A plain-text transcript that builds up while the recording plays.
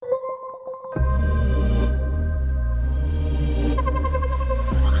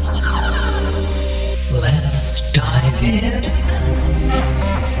Hey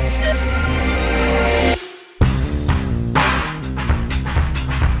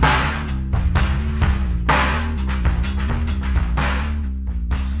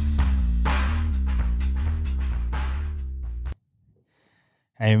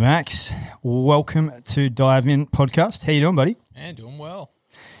Max, welcome to Dive In Podcast. How you doing, buddy? Yeah, doing well.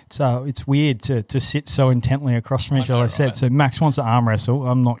 So it's weird to sit so intently across from each other. I said, right? So Max wants to arm wrestle.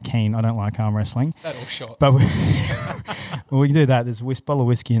 I'm not keen. I don't like arm wrestling. That all shots. But we can do that. There's a bottle of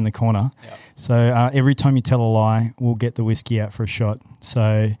whiskey in the corner. Yep. So every time you tell a lie, we'll get the whiskey out for a shot.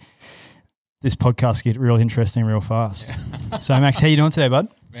 So this podcast get real interesting real fast. Yeah. So Max, how you doing today, bud?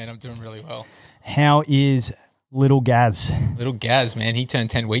 Man, I'm doing really well. How is Little Gaz? Little Gaz, man, he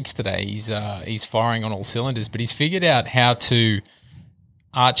turned 10 weeks today. He's firing on all cylinders, but he's figured out how to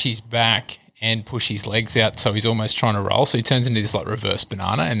arch his back and push his legs out, so he's almost trying to roll. So he turns into this like reverse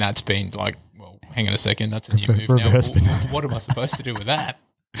banana, and that's been like, well, hang on a second, that's a new move reverse now. Banana. What am I supposed to do with that?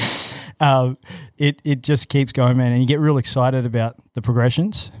 It just keeps going, man, and you get real excited about the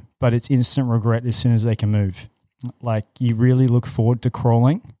progressions, but it's instant regret as soon as they can move. Like, you really look forward to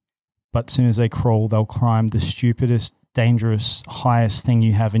crawling, but as soon as they crawl, they'll climb the stupidest, dangerous, highest thing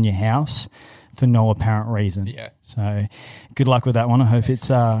you have in your house for no apparent reason. Yeah. So good luck with that one. I hope it's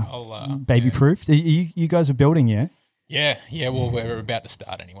baby-proofed. Yeah. You guys are building, yeah? Yeah. Well, we're about to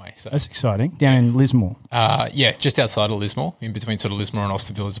start anyway. So that's exciting. Down in Lismore. Yeah, just outside of Lismore, in between sort of Lismore and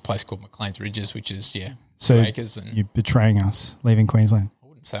Austerville, there's a place called McLean's Ridges, which is 2 acres. And you're betraying us, leaving Queensland. I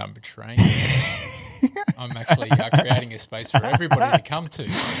wouldn't say I'm betraying you. I'm actually creating a space for everybody to come to.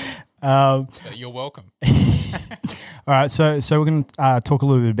 So you're welcome. All right, so we're going to talk a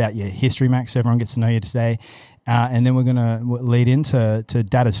little bit about your history, Max, so everyone gets to know you today. And then we're going to lead into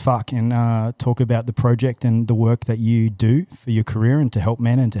Dad as Fuck and talk about the project and the work that you do for your career and to help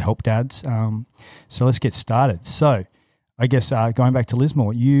men and to help dads. So let's get started. So I guess going back to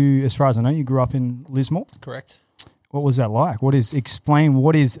Lismore, you, as far as I know, you grew up in Lismore? Correct. What was that like? Explain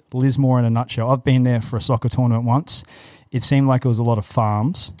what is Lismore in a nutshell? I've been there for a soccer tournament once. It seemed like it was a lot of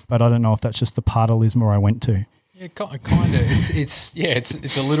farms, but I don't know if that's just the part of Lismore I went to. Yeah, kind of.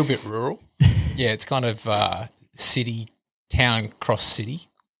 It's a little bit rural. Yeah, it's kind of city, town, cross city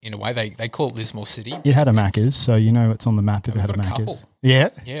in a way. They call it Lismore City. You had a Macca's, so you know it's on the map if it had a Macca's. Yeah?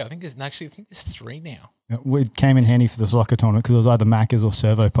 Yeah, I think there's 3 now. It came in handy for the soccer tournament because it was either Macca's or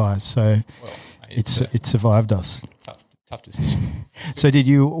Servo Pies, so it survived us. Tough decision. So did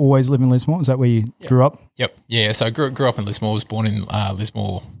you always live in Lismore? Is that where you grew up? Yep. Yeah, so I grew up in Lismore. I was born in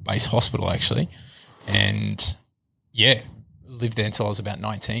Lismore Base Hospital, actually. And, lived there until I was about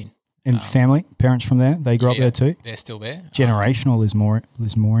 19. And family, parents from there, they grew up there too? They're still there. Generational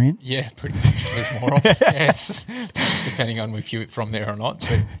Lismorean? Yeah, pretty much Lismore. Yes, depending on if you're from there or not.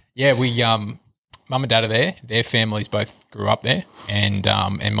 But, yeah, we mum and dad are there. Their families both grew up there. And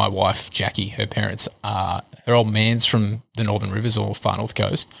my wife, Jackie, her parents her old man's from the Northern Rivers or far north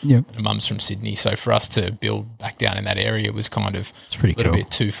coast. Yep. And her mum's from Sydney. So for us to build back down in that area was kind of a little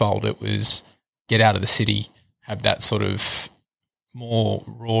bit twofold. It was get out of the city, have that sort of more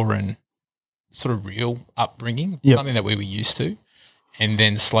raw and sort of real upbringing, something that we were used to, and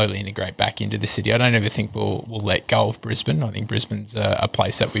then slowly integrate back into the city. I don't ever think we'll let go of Brisbane. I think Brisbane's a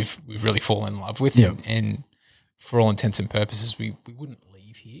place that we've really fallen in love with, and for all intents and purposes, we wouldn't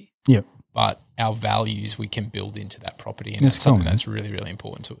leave here. Yep. But our values we can build into that property, and that's something that's really, really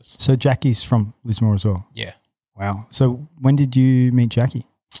important to us. So Jackie's from Lismore as well? Yeah. Wow. So when did you meet Jackie?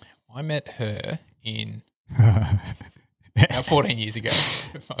 I met her in about 14 years ago.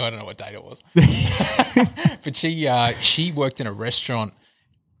 I don't know what date it was. But she worked in a restaurant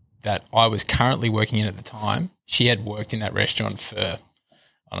that I was currently working in at the time. She had worked in that restaurant for,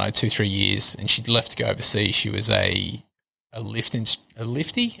 I don't know, 2-3 years, and she'd left to go overseas. She was a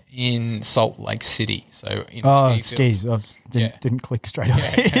lifty in Salt Lake City. So in skis. Didn't click straight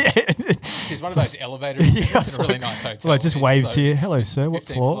away. She's one of those elevators. It's a really nice hotel. Well, I just waved to you. Hello, sir. What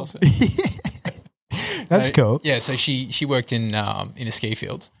floor? That's cool. Yeah, so she worked in a ski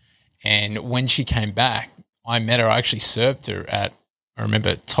field, and when she came back, I met her. I actually served her at, I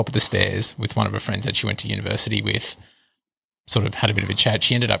remember, top of the stairs with one of her friends that she went to university with. Sort of had a bit of a chat.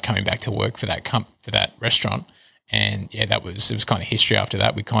 She ended up coming back to work for that restaurant. And it was kind of history after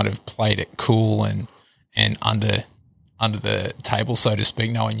that. We kind of played it cool and under the table, so to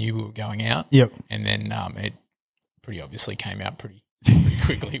speak. No one knew we were going out. Yep. And then it pretty obviously came out pretty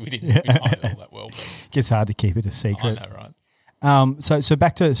quickly. We didn't hide it all that well. But gets hard to keep it a secret. I know, right? So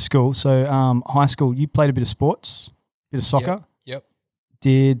back to school. So high school, you played a bit of sports, bit of soccer. Yep.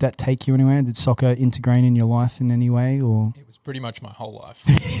 did that take you anywhere? Did soccer integrate in your life in any way, or? It was pretty much my whole life.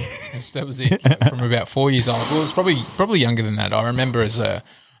 That was it. From about 4 years old. Well, it was probably younger than that. I remember as a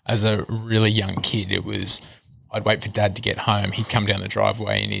really young kid, it was I'd wait for Dad to get home. He'd come down the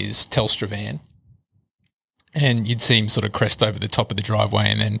driveway in his Telstra van, and you'd see him sort of crest over the top of the driveway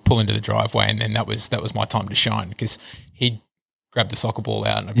and then pull into the driveway, and then that was my time to shine, because he'd grab the soccer ball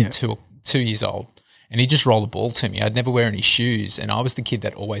out, and I'd be 2 years old, and he'd just roll the ball to me. I'd never wear any shoes, and I was the kid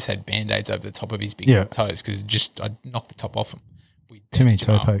that always had Band-Aids over the top of his big toes, because I'd knock the top off him. Too many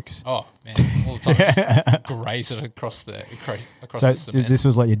toe pokes. Oh, man, all the time. Graze it across the cement. This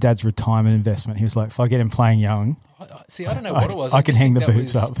was like your dad's retirement investment. He was like, if I get him playing young. See, I don't know what it was. I can hang the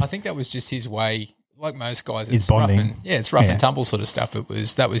boots up. I think that was just his way. Like most guys, it's bonding. It's rough and tumble sort of stuff.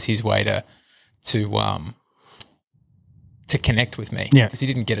 That was his way to connect with me, because he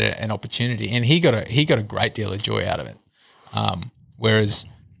didn't get an opportunity, and he got a great deal of joy out of it. Whereas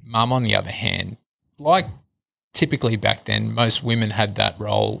Mum, on the other hand, like typically back then, most women had that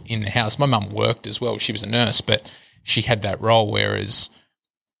role in the house. My mum worked as well; she was a nurse, but she had that role. Whereas,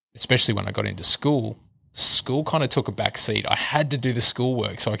 especially when I got into school kind of took a back seat. I had to do the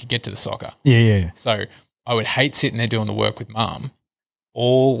schoolwork so I could get to the soccer. Yeah. So I would hate sitting there doing the work with Mum,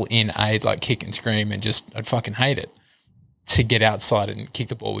 all in aid, like kick and scream, and I'd fucking hate it, to get outside and kick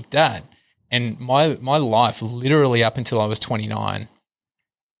the ball with Dad. And my life, literally up until I was 29,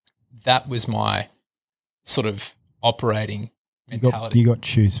 that was my sort of operating mentality. You got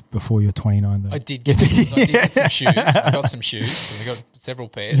shoes before you're 29, though. I did get some shoes. I got some shoes. I got several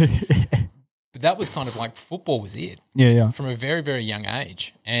pairs. But that was kind of like football was it. Yeah. From a very, very young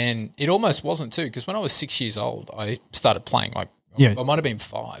age. And it almost wasn't too, because when I was 6 years old, I started playing I might have been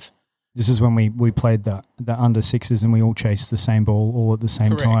 5. This is when we played the under sixes, and we all chased the same ball all at the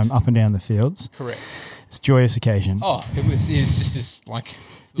same time up and down the fields. Correct. It's a joyous occasion. Oh, it was just this like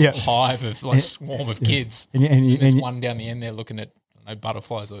hive of like swarm of kids. And there's one down the end there looking at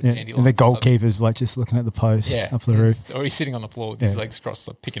butterflies or dandelions. And the goalkeeper's like just looking at the post up the roof. Or he's sitting on the floor with his legs crossed,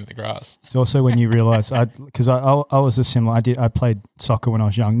 like picking at the grass. It's also when you realise, because I was a similar, I played soccer when I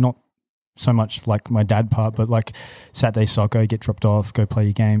was young, not so much like my dad part, but like Saturday soccer, get dropped off, go play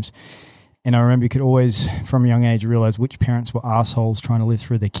your games. And I remember you could always, from a young age, realise which parents were assholes trying to live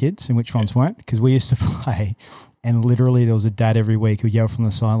through their kids and which ones weren't. Because we used to play, and literally there was a dad every week who yelled from the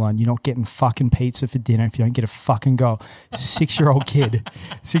sideline, "You're not getting fucking pizza for dinner if you don't get a fucking goal." 6-year-old kid.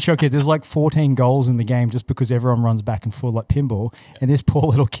 There's like 14 goals in the game just because everyone runs back and forth like pinball. And this poor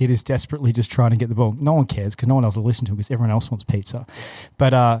little kid is desperately just trying to get the ball. No one cares because no one else will listen to him because everyone else wants pizza.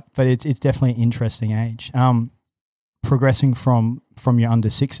 But it's definitely an interesting age. Progressing from your under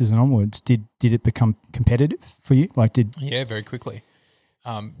sixes and onwards, did it become competitive for you? Yeah, very quickly.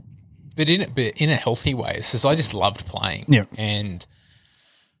 But in a healthy way. Because I just loved playing. Yeah. And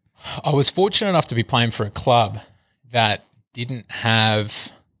I was fortunate enough to be playing for a club that didn't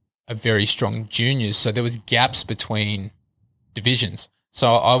have a very strong juniors, so there was gaps between divisions.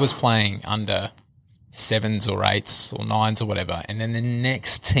 So I was playing under 7s or 8s or 9s or whatever, and then the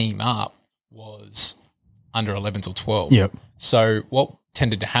next team up was under 11s or 12s. Yep. So what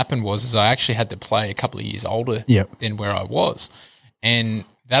tended to happen was I actually had to play a couple of years older than where I was. And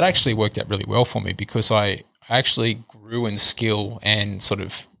that actually worked out really well for me because I actually grew in skill and sort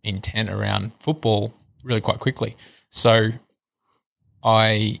of intent around football really quite quickly. So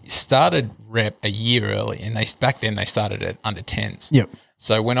I started rep a year early, and back then they started at under 10s. Yep.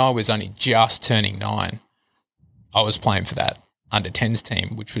 So when I was only just turning 9, I was playing for that under 10s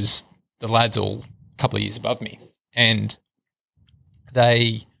team, which was the lads all couple of years above me, and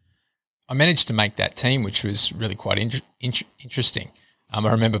I managed to make that team, which was really quite interesting. I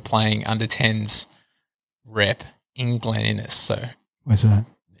remember playing under 10s rep in Glen Innes. So where's that?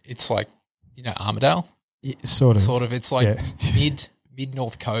 It's like, Armidale? Yeah, sort of. It's like mid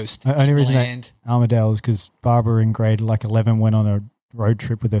North Coast. Only reason Armidale is because Barbara in grade 11 went on a road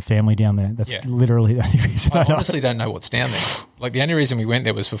trip with her family down there. That's literally the only reason. I honestly don't know what's down there. Like the only reason we went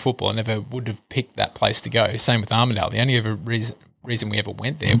there was for football. I never would have picked that place to go. Same with Armidale. The only ever reason we ever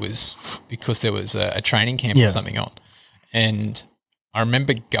went there was because there was a training camp or something on. And I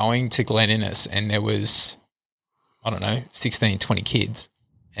remember going to Glen Innes, and there was, 16, 20 kids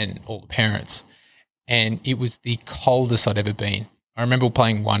and all the parents. And it was the coldest I'd ever been. I remember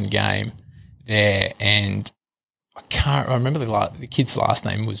playing one game there, and I remember the kid's last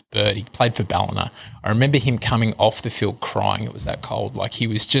name was Bird. He played for Ballina. I remember him coming off the field crying. It was that cold. Like he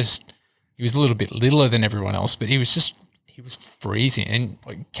was a little bit littler than everyone else, but he was freezing. And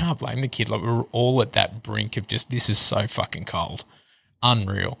can't blame the kid. Like we were all at that brink of just, this is so fucking cold.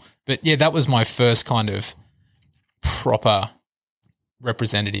 Unreal. But yeah, that was my first kind of proper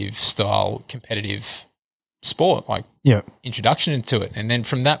representative style competitive sport, like introduction into it. And then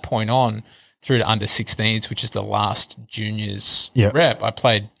from that point on through to under 16s, which is the last juniors rep, I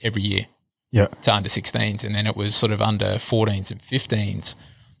played every year to under 16s. And then it was sort of under 14s and 15s,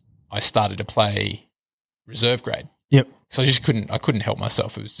 I started to play reserve grade. Yep. So I couldn't help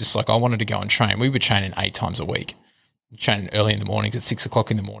myself. It was just like I wanted to go and train. We were training 8 times a week. Training early in the mornings at 6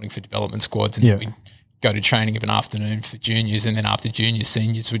 o'clock in the morning for development squads, and then we'd go to training of an afternoon for juniors, and then after juniors,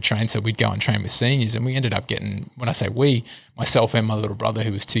 seniors would train. So we'd go and train with seniors, and we ended up getting, when I say we, myself and my little brother,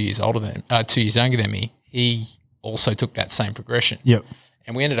 who was 2 years younger than me, he also took that same progression. Yep.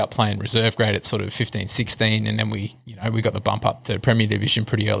 And we ended up playing reserve grade at sort of 15, 16, and then we got the bump up to Premier Division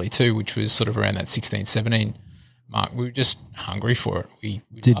pretty early too, which was sort of around that 16, 17 mark. We were just hungry for it. We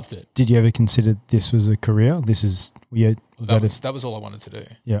loved it. Did you ever consider this was a career? That was all I wanted to do.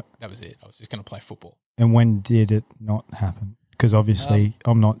 Yeah. That was it. I was just going to play football. And when did it not happen? Because obviously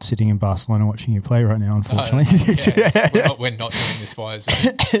I'm not sitting in Barcelona watching you play right now, unfortunately. We're not doing this fire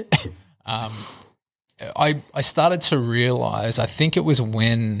zone. I started to realise, I think it was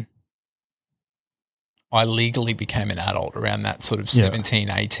when I legally became an adult, around that sort of 17,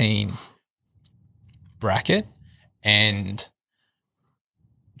 18 bracket, and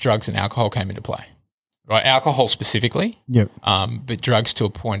drugs and alcohol came into play. Right, alcohol specifically, but drugs to a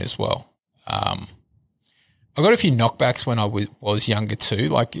point as well. I got a few knockbacks when I was younger too,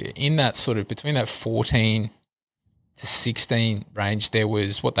 like in that sort of between that 14 to 16 range, there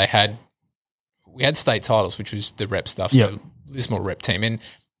was what they had. We had state titles, which was the rep stuff, so Lismore rep team. And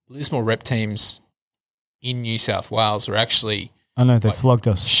Lismore rep teams in New South Wales are actually... I know, they flogged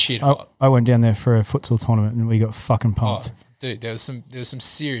us. Shit. I went down there for a futsal tournament and we got fucking pumped. Oh, dude, there was some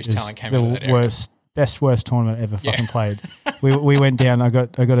serious talent came out of that area. Worst tournament ever fucking played. We went down. I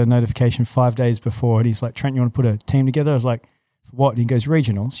got a notification 5 days before, and he's like, "Trent, you want to put a team together?" I was like, "What?" And he goes,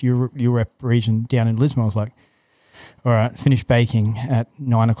 "Regionals. You rep region down in Lismore." I was like, "All right." Finished baking at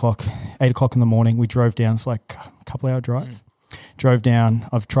 9 o'clock, 8 o'clock in the morning. We drove down. It's like a couple hour drive. Drove down.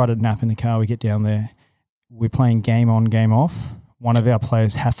 I've tried to nap in the car. We get down there. We're playing game on, game off. One of our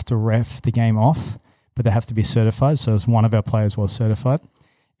players have to ref the game off, but they have to be certified. So as one of our players was certified,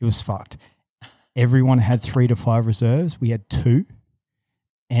 it was fucked. Everyone had 3 to 5 reserves. We had 2,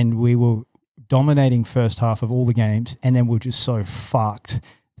 and we were dominating first half of all the games, and then we were just so fucked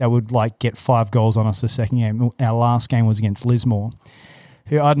that would like get 5 goals on us the second game. Our last game was against Lismore,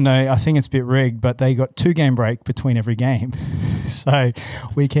 who, I don't know, I think it's a bit rigged, but they got 2-game break between every game. So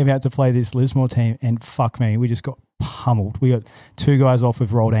we came out to play this Lismore team, and fuck me, we just got pummeled. We got 2 guys off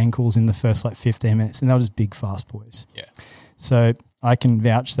with rolled ankles in the first 15 minutes, and they were just big, fast boys. Yeah. So I can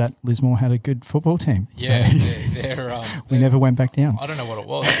vouch that Lismore had a good football team. Yeah, so we never went back down. I don't know what it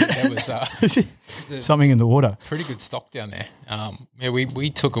was. There was something in the water. Pretty good stock down there. We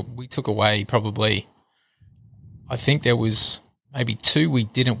took away probably. I think there was maybe 2 we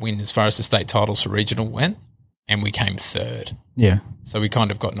didn't win as far as the state titles for regional went, and we came 3rd. Yeah. So we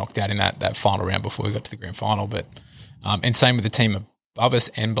kind of got knocked out in that final round before we got to the grand final. But and same with the team above us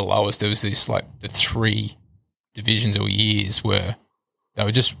and below us. There was this like the 3 divisions or years where they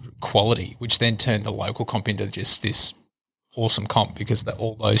were just quality, which then turned the local comp into just this awesome comp because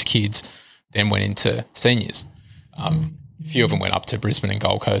all those kids then went into seniors. A few of them went up to Brisbane and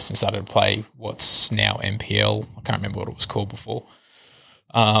Gold Coast and started to play what's now NPL. I can't remember what it was called before.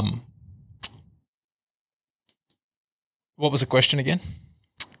 What was the question again?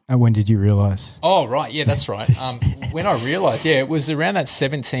 And when did you realise? Oh, right. Yeah, that's right. When I realised, it was around that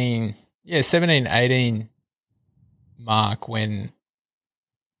 17, 18 mark when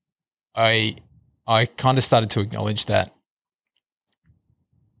I kind of started to acknowledge that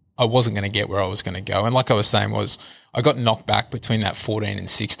I wasn't going to get where I was going to go. And like I was saying, I got knocked back between that 14 and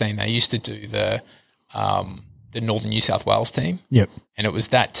 16. They used to do the Northern New South Wales team. Yep. And it was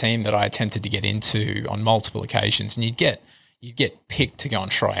that team that I attempted to get into on multiple occasions. And you'd get picked to go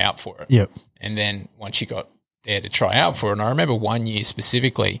and try out for it. Yep. And then once you got there to try out for it, and I remember one year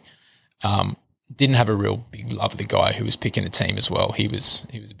specifically, didn't have a real big love of the guy who was picking the team as well. He was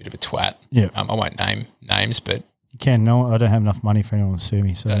a bit of a twat. Yeah. I won't name names, but you can. No, I don't have enough money for anyone to sue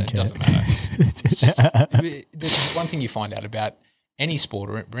me, so it doesn't matter. It's just there's one thing you find out about any sport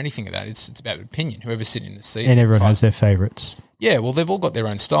or anything of that. It's about opinion. Whoever's sitting in the seat, and everyone has their favourites. Yeah, well, they've all got their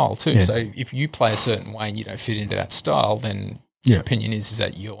own style too. Yeah. So if you play a certain way and you don't fit into that style, then your opinion is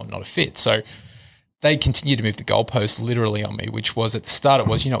that you're not a fit. So they continued to move the goalpost literally on me, which was at the start it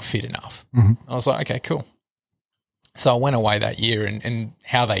was, you're not fit enough. Mm-hmm. I was like, okay, cool. So I went away that year and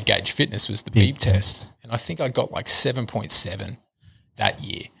how they gauge fitness was the beep test. And I think I got like 7.7 that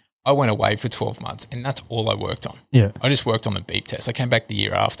year. I went away for 12 months and that's all I worked on. Yeah. I just worked on the beep test. I came back the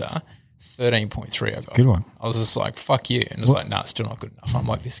year after, 13.3 I got. Good one. I was just like, fuck you. And it's like, nah, still not good enough. I'm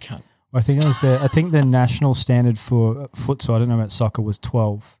like, this cunt. I think I think the national standard for futsal, I don't know about soccer, was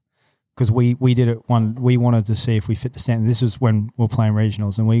 12. Because we did it we wanted to see if we fit the standard. This is when we were playing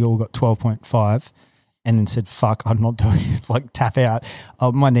regionals and we all got 12.5 and then said, fuck, I'm not doing it, like tap out.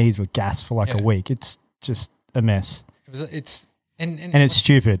 My knees were gassed for like a week. It's just a mess. And it's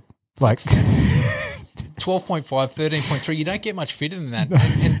stupid. Like 12.5, 13.3, you don't get much fitter than that.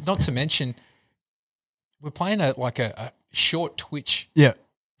 And not to mention, we're playing a short twitch. Yeah.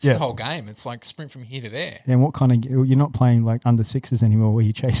 It's the whole game. It's like sprint from here to there. And what kind of – you're not playing like under sixes anymore where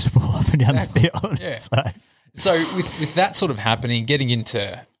you chase the ball up and down the field. Yeah. So with that sort of happening, getting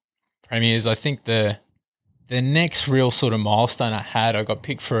into premiers, I think the next real sort of milestone I got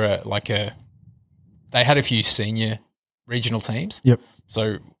picked for they had a few senior regional teams. Yep.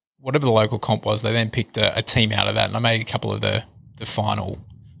 So whatever the local comp was, they then picked a team out of that, and I made a couple of the final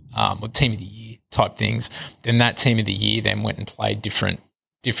or team of the year type things. Then that team of the year then went and played different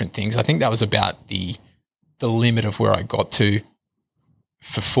things. I think that was about the limit of where I got to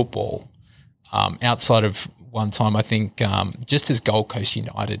for football. Outside of one time, I think just as Gold Coast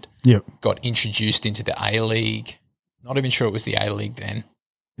United got introduced into the A-League, not even sure it was the A-League then.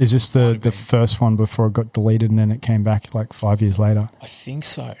 Is this the first one before it got deleted and then it came back like 5 years later? I think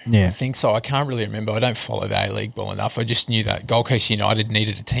so. Yeah. I think so. I can't really remember. I don't follow the A-League well enough. I just knew that Gold Coast United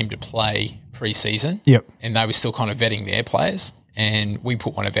needed a team to play pre-season. Yep. And they were still kind of vetting their players. And we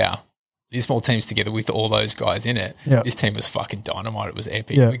put one of our small teams together with all those guys in it. Yep. This team was fucking dynamite. It was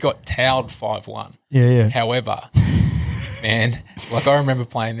epic. Yep. We got towed 5-1. Yeah. However, man, like I remember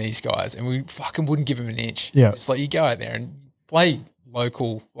playing these guys and we fucking wouldn't give them an inch. Yeah. It's like you go out there and play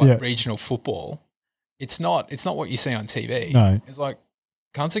local, regional football. It's not what you see on TV. No. It's like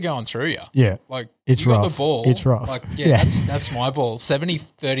cunts are going through you. Yeah. Like it's you rough. got the ball. It's rough. Like, that's my ball.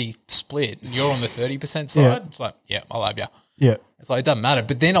 70-30 split and you're on the 30% side. Yeah. It's like, I'll have you. Yeah. It's like, it doesn't matter.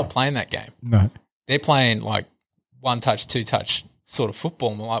 But they're not playing that game. No. They're playing like 1-touch, 2-touch sort of football.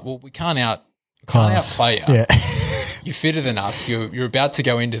 And we're like, well, we can't outplay you. Yeah. You're fitter than us. You're about to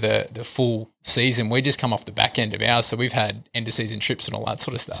go into the full season. We just come off the back end of ours. So we've had end of season trips and all that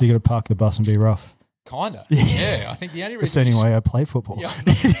sort of stuff. So you got to park the bus and be rough. Kind of. Yeah. I think the only reason. That's the only way I play football. Yeah,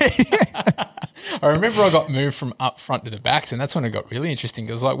 I remember I got moved from up front to the backs, and that's when it got really interesting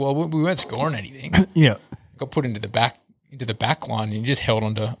because, like, well, we weren't scoring anything. Yeah. Got put into the back line, and you just held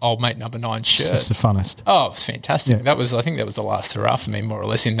on to old mate number 9's shirt. It's the funnest. Oh, it was fantastic. Yeah. I think that was the last hurrah for me, more or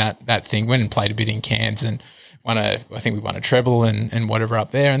less, in that thing. Went and played a bit in Cairns and I think we won a treble and whatever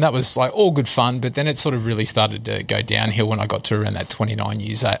up there, and that was like all good fun. But then it sort of really started to go downhill when I got to around that 29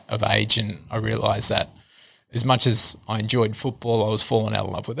 years of age, and I realised that as much as I enjoyed football, I was falling out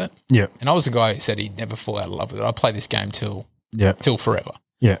of love with it. Yeah. And I was a guy who said he'd never fall out of love with it. I play this game till forever.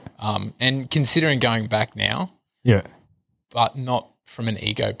 Yeah. And considering going back now, but not from an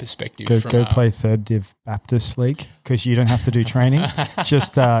ego perspective. Go play third div Baptist League because you don't have to do training.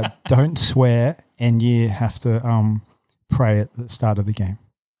 Just don't swear, and you have to pray at the start of the game.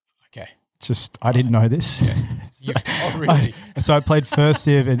 Okay. Just I didn't know this. Yeah. Really? So I played first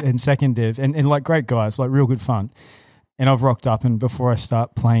div and second div, and like great guys, like real good fun. And I've rocked up, and before I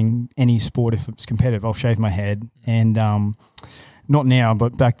start playing any sport, if it's competitive, I'll shave my head. And not now,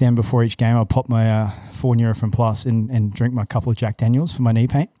 but back then, before each game, I'll pop my 4 Nurofen Plus and drink my couple of Jack Daniels for my knee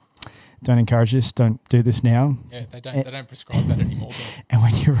pain. Don't encourage this. Don't do this now. Yeah, they don't prescribe that anymore. But. And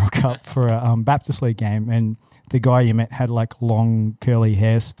when you rock up for a Baptist League game, and the guy you met had like long curly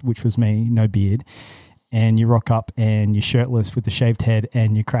hair, which was me, no beard, and you rock up and you're shirtless with the shaved head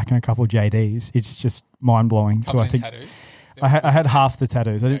and you're cracking a couple of JDs, it's just mind blowing. I think tattoos? I had half the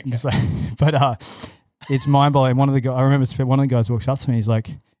tattoos. I didn't say, but it's mind blowing. I remember one of the guys walks up to me. He's like,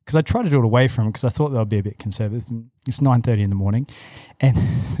 because I tried to do it away from him because I thought that would be a bit conservative. It's 9:30 in the morning, and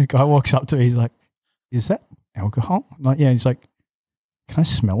the guy walks up to me. He's like, "Is that alcohol?" I'm like, yeah. And he's like, "Can I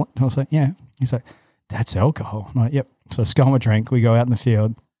smell it?" And I was like, "Yeah." He's like, "That's alcohol." I'm like, "Yep." So I scull my drink. We go out in the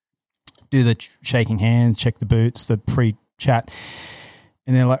field, do the shaking hands, check the boots, the pre-chat,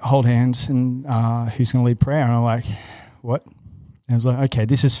 and they're like, "Hold hands," and who's going to lead prayer? And I'm like, "What?" And I was like, "Okay,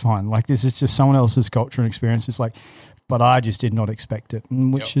 this is fine. Like, this is just someone else's culture and experience." It's like, but I just did not expect it,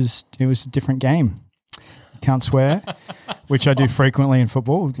 and it was a different game. You can't swear, which I do frequently in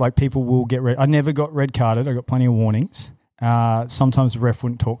football. Like, people will get red. I never got red carded. I got plenty of warnings. Sometimes the ref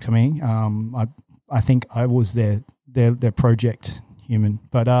wouldn't talk to me. I think I was their project human.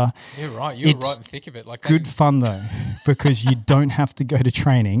 But you're right. You were it's right in the thick of it. Like good fun though, because you don't have to go to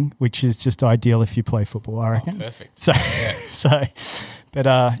training, which is just ideal if you play football, I reckon. Perfect. So, but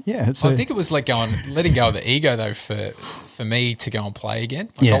it's I think it was like letting go of the ego though for me to go and play again.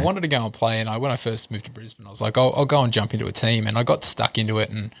 Like I wanted to go and play, and when I first moved to Brisbane, I was like, I'll go and jump into a team, and I got stuck into it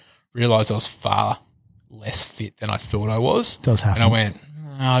and realised I was far less fit than I thought I was. It does happen. And I went,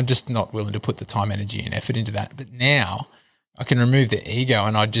 I'm just not willing to put the time, energy, and effort into that. But now I can remove the ego,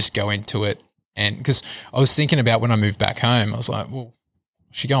 and I just go into it. And because I was thinking about when I moved back home, I was like, well,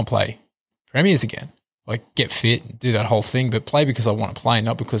 I should go and play premiers again. Like get fit and do that whole thing, but play because I want to play,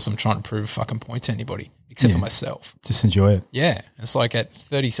 not because I'm trying to prove a fucking point to anybody, except for myself. Just enjoy it. Yeah. It's like at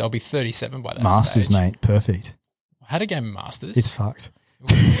 30, I'll be 37 by that Masters, stage. mate. Perfect. I had a game of Masters. It's fucked.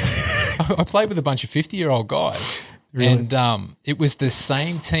 I played with a bunch of 50-year-old guys. Really? And it was the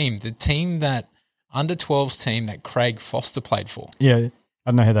same team, the team that under 12s team that Craig Foster played for. Yeah. I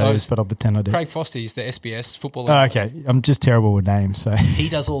don't know who that is, but I'll pretend I do. Craig Foster is the SBS football analyst. Okay. I'm just terrible with names. So he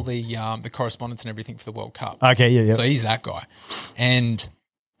does all the correspondence and everything for the World Cup. Okay, yeah. So he's that guy. And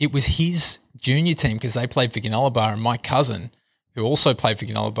it was his junior team because they played for Ginolabar, and my cousin, who also played for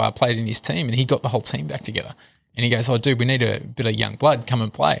Ginolabar, played in his team, and he got the whole team back together. And he goes, oh, dude, we need a bit of young blood. Come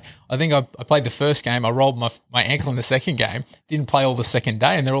and play. I think I played the first game. I rolled my ankle in the second game. Didn't play all the second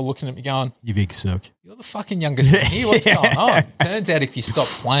day. And they're all looking at me going, you big sook. You're the fucking youngest one here. What's going on? Turns out if you stop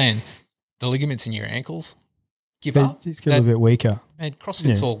playing, the ligaments in your ankles give up. It's get a little bit weaker. Man,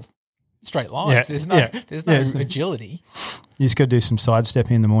 CrossFit's all straight lines. There's no agility. You just got to do some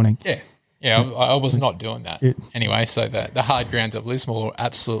sidestepping in the morning. Yeah, I was not doing that. Anyway, so the hard grounds of Lismore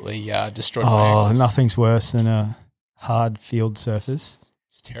absolutely destroyed my ankles. Nothing's worse than a hard field surface.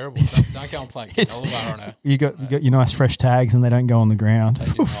 It's terrible. Don't go and play Ginolabar on a... You got your nice fresh tags and they don't go on the ground. They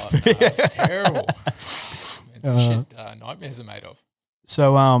do not. No, it's terrible. It's the shit nightmares are made of.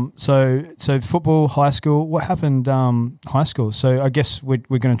 So football, high school. What happened high school? So I guess we're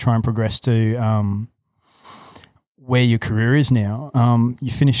going to try and progress to where your career is now. You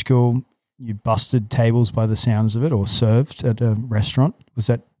finished school... You busted tables by the sounds of it, or served at a restaurant.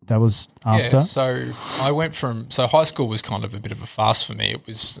 That was after? Yeah, so I went so high school was kind of a bit of a farce for me. It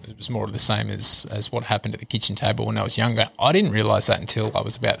was more of the same as what happened at the kitchen table when I was younger. I didn't realise that until I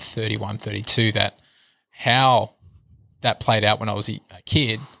was about 31, 32, that how that played out when I was a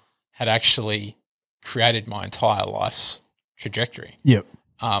kid had actually created my entire life's trajectory. Yep.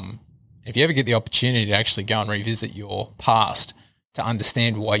 If you ever get the opportunity to actually go and revisit your past to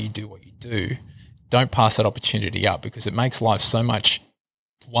understand why you do what you do, don't pass that opportunity up, because it makes life so much,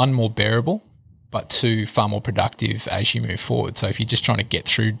 one, more bearable, but two, far more productive as you move forward. So if you're just trying to get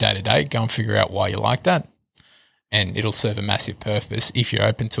through day to day, go and figure out why you like that, and it'll serve a massive purpose if you're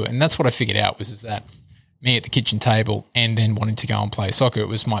open to it. And that's what I figured out is that me at the kitchen table and then wanting to go and play soccer, it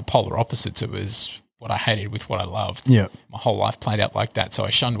was my polar opposites. It was what I hated with what I loved. Yeah. My whole life played out like that. So I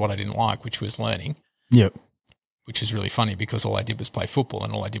shunned what I didn't like, which was learning. Yep. Which is really funny because all I did was play football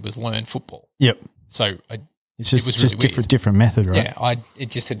and all I did was learn football. Yep. So it was really different method, right? Yeah,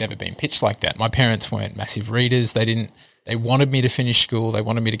 it just had never been pitched like that. My parents weren't massive readers. They wanted me to finish school. They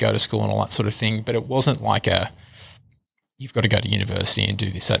wanted me to go to school and all that sort of thing. But it wasn't like you've got to go to university and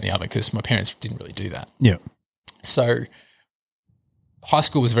do this, that and the other, because my parents didn't really do that. Yeah. So high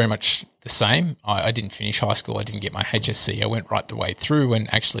school was very much the same. I didn't finish high school. I didn't get my HSC. I went right the way through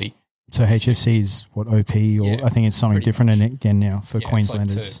and actually... So HSC is what, OP, or I think it's something different again now for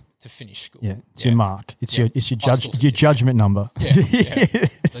Queenslanders. Like to finish school. Yeah, it's your mark. It's your judgment number. Yeah.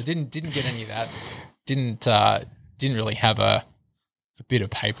 So I didn't get any of that. Didn't really have a bit of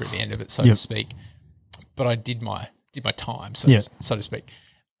paper at the end of it, so to speak. But I did my time, so to speak.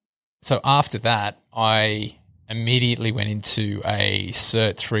 So after that, I immedially went into a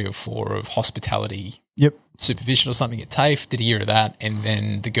Cert 3 or 4 of hospitality. Yep. Supervision or something at TAFE, did a year of that, and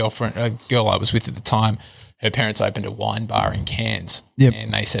then the girl I was with at the time, her parents opened a wine bar in Cairns,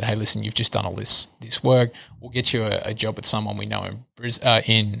 and they said, hey, listen, you've just done all this work. We'll get you a job with someone we know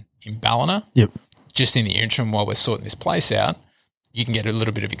in Ballina. Yep. Just in the interim while we're sorting this place out, you can get a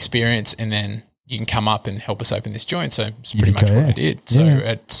little bit of experience and then you can come up and help us open this joint. So it's pretty much what I did. So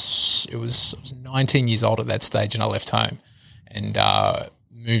I was 19 years old at that stage, and I left home and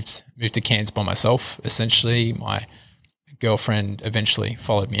moved to Cairns by myself, essentially. My girlfriend eventually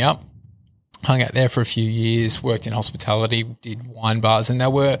followed me up, hung out there for a few years, worked in hospitality, did wine bars, and they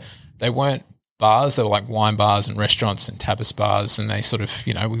weren't bars, they were like wine bars and restaurants and tapas bars, and they sort of,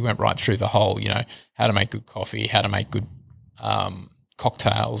 we went right through the whole, how to make good coffee, how to make good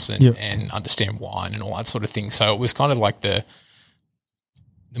cocktails and understand wine and all that sort of thing. So it was kind of like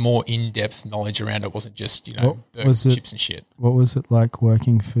the more in-depth knowledge around it wasn't just, burgers, chips and shit. What was it like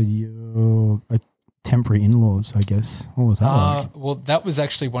working for your temporary in-laws, I guess? What was that like? Well, that was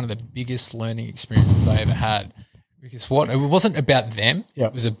actually one of the biggest learning experiences I ever had, because it wasn't about them. Yep.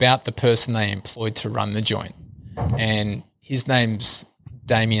 It was about the person they employed to run the joint. And his name's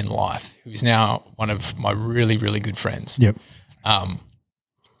Damien Lyth, who is now one of my really, really good friends. Yep.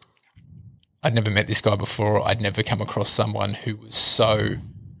 I'd never met this guy before. I'd never come across someone who was so,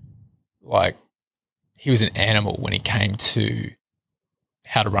 he was an animal when it came to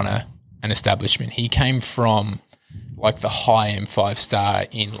how to run an establishment. He came from the high-end 5-star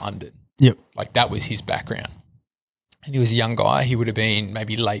in London. Yep. That was his background. And he was a young guy. He would have been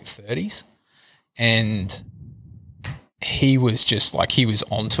maybe late 30s. And he was just he was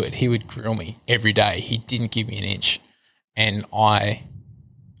onto it. He would grill me every day. He didn't give me an inch. And I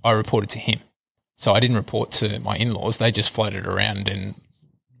reported to him. So I didn't report to my in-laws. They just floated around and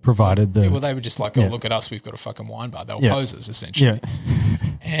provided the... Yeah, well, they were just look at us. We've got a fucking wine bar. They were posers, essentially. Yeah.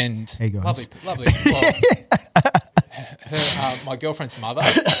 And hey guys. lovely. Well, my girlfriend's mother,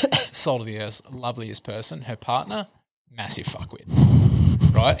 soul of the earth, loveliest person. Her partner, massive fuckwit,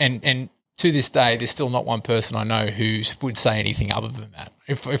 right? And to this day, there's still not one person I know who would say anything other than that.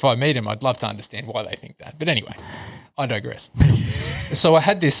 If I meet him, I'd love to understand why they think that. But anyway, I digress. So I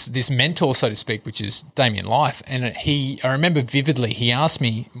had this mentor, so to speak, which is Damien Lyth, and I remember vividly, he asked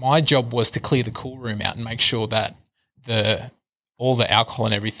me, my job was to clear the cool room out and make sure that all the alcohol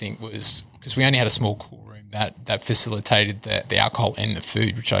and everything was, because we only had a small cool room that facilitated the alcohol and the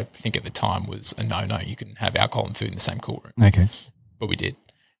food, which I think at the time was a no. You couldn't have alcohol and food in the same cool room. Okay. But we did.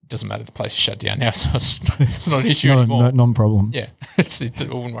 It doesn't matter. The place is shut down now, so it's not an issue anymore. Non-problem. Yeah. I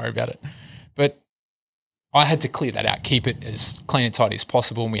wouldn't worry about it. But I had to clear that out, keep it as clean and tidy as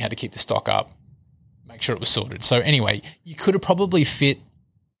possible, and we had to keep the stock up, make sure it was sorted. So anyway, you could have probably fit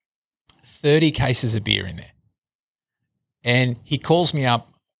 30 cases of beer in there. And he calls me up,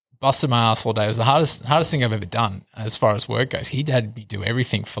 busted my ass all day. It was the hardest thing I've ever done as far as work goes. He'd had me do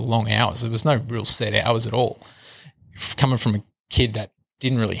everything for long hours. There was no real set hours at all. Coming from a kid that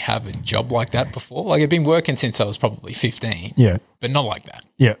didn't really have a job like that before. I'd been working since I was probably 15. Yeah. But not like that.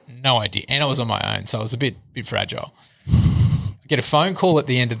 Yeah. No idea. And I was on my own, so I was a bit fragile. I get a phone call at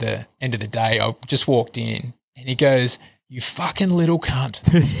the end of the day. I just walked in and he goes, "You fucking little cunt."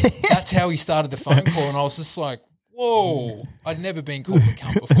 That's how he started the phone call, and I was just like, whoa, I'd never been called a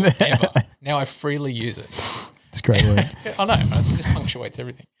cunt before, ever. Now I freely use it. It's a great word. I know, it just punctuates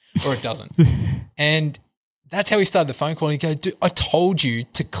everything, or it doesn't. And that's how he started the phone call. And he goes, "Dude, I told you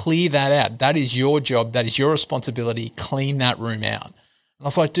to clear that out. That is your job. That is your responsibility. Clean that room out." And I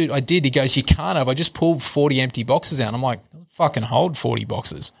was like, "Dude, I did." He goes, "You can't have. I just pulled 40 empty boxes out." I'm like, "Fucking hold 40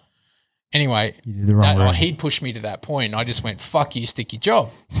 boxes." Anyway, you did the wrong way. He'd pushed me to that point, and I just went, "Fuck you, stick your job."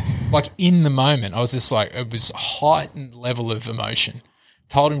 In the moment, I was just like, it was a heightened level of emotion.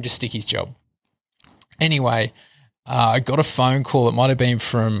 Told him to stick his job. Anyway, I got a phone call. It might have been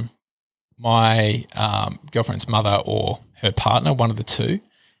from my girlfriend's mother or her partner, one of the two.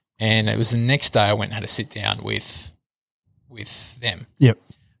 And it was the next day I went and had a sit down with them. Yep.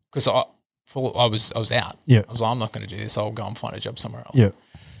 Because I was out. Yep. I was like, I'm not going to do this. I'll go and find a job somewhere else. Yep.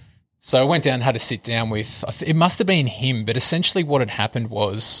 So I went down and had a sit down with, it must have been him, but essentially what had happened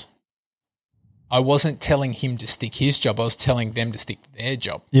was I wasn't telling him to stick his job. I was telling them to stick their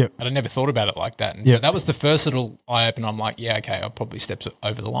job. Yep. And I never thought about it like that. And so that was the first little eye-opener. I'm like, yeah, okay, I'll probably step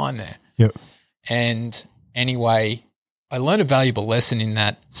over the line there. Yep. And anyway, I learned a valuable lesson in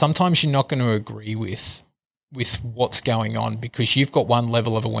that sometimes you're not going to agree with what's going on because you've got one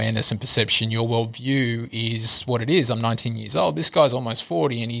level of awareness and perception. Your worldview is what it is. I'm 19 years old. This guy's almost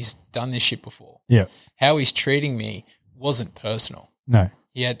 40 and he's done this shit before. Yeah. How he's treating me wasn't personal. No.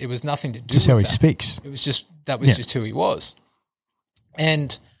 It was nothing to do just with how he that. speaks. It was just, that was just who he was.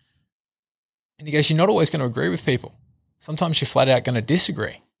 And he goes, you're not always going to agree with people. Sometimes you're flat out going to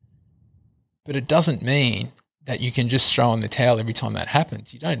disagree. But it doesn't mean that you can just throw in the towel every time that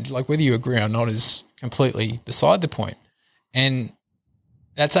happens. You don't, whether you agree or not is completely beside the point. And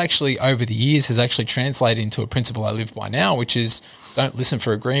that's actually over the years has actually translated into a principle I live by now, which is don't listen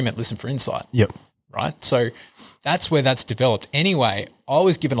for agreement, listen for insight. Yep. Right? So that's where that's developed. Anyway, I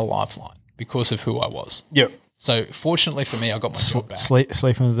was given a lifeline because of who I was. Yep. So fortunately for me, I got my job back.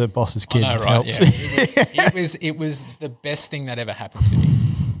 Sleeping with the boss's kid. I know, right? Helps. Yeah. It was the best thing that ever happened to me.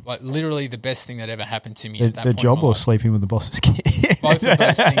 Literally the best thing that ever happened to me at that point. The job or sleeping with the boss's kid? Both of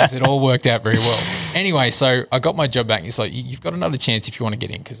those things, it all worked out very well. Anyway, so I got my job back. It's like, you've got another chance if you want to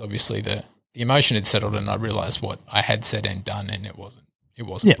get in, because obviously the emotion had settled and I realised what I had said and done, and it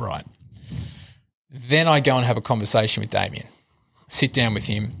wasn't right. Then I go and have a conversation with Damien. sit down with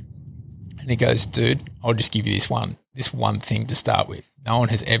him, and he goes, dude, I'll just give you this one thing to start with. No one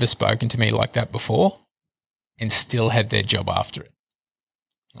has ever spoken to me like that before and still had their job after it.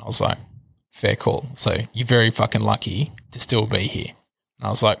 And I was like, fair call. So you're very fucking lucky to still be here. And I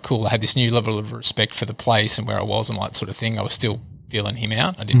was like, cool. I had this new level of respect for the place and where I was and all that sort of thing. I was still feeling him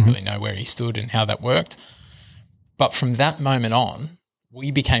out. I didn't really know where he stood and how that worked. But from that moment on,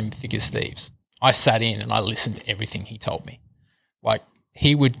 we became thick as thieves. I sat in and I listened to everything he told me. Like,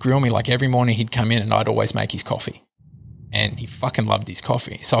 he would grill me. Like, every morning he'd come in and I'd always make his coffee. And he fucking loved his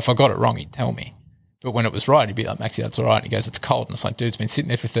coffee. So if I got it wrong, he'd tell me. But when it was right, he'd be like, Maxie, that's all right. And he goes, it's cold. And it's like, dude, it's been sitting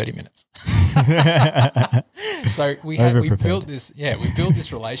there for 30 minutes. So we built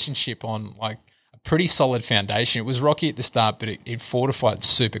this relationship on like a pretty solid foundation. It was rocky at the start, but it fortified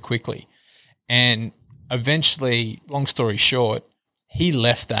super quickly. And eventually, long story short, he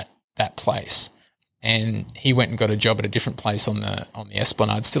left that place and he went and got a job at a different place on the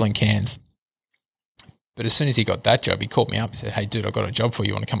Esplanade, still in Cairns. But as soon as he got that job, he called me up and said, hey, dude, I got a job for you.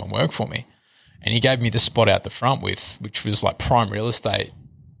 You want to come and work for me? And he gave me the spot out the front which was like prime real estate,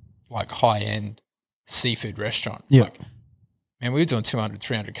 like high-end seafood restaurant. Yeah. Like, man, we were doing 200,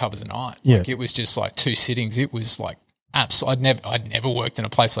 300 covers a night. Yeah. Like, it was just like 2 sittings. It was like I'd never worked in a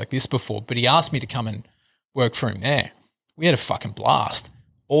place like this before, but he asked me to come and work for him there. We had a fucking blast.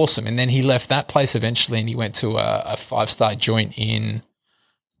 Awesome. And then he left that place eventually and he went to a 5-star joint in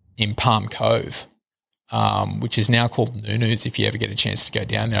Palm Cove. Which is now called Nunu's if you ever get a chance to go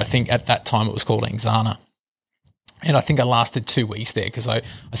down there. I think at that time it was called Angzana. And I think I lasted 2 weeks there because I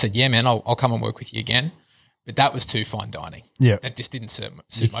said, yeah, man, I'll come and work with you again. But that was too fine dining. Yeah. That just didn't suit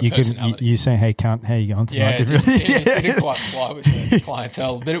my personality. You saying, hey, cunt, how you going tonight? Yeah, it didn't quite fly with the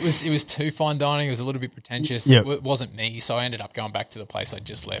clientele. But it was too fine dining. It was a little bit pretentious. Yep. It wasn't me. So I ended up going back to the place I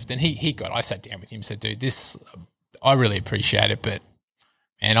just left. And I sat down with him and said, dude, I really appreciate it, but,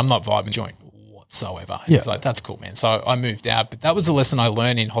 man, I'm not vibing joint whatsoever. It's like, that's cool, man. So I moved out, but that was a lesson I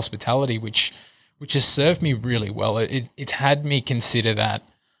learned in hospitality, which has served me really well. It's had me consider that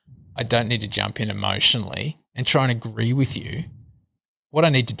I don't need to jump in emotionally and try and agree with you. What I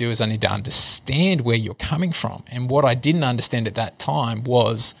need to do is I need to understand where you're coming from. And what I didn't understand at that time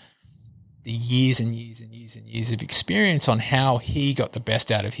was the years and years and years and years of experience on how he got the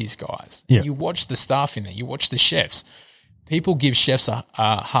best out of his guys. Yeah. You watch the staff in there, you watch the chefs. People give chefs a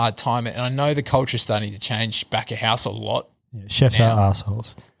hard time, and I know the culture is starting to change back of house a lot. Yeah, chefs are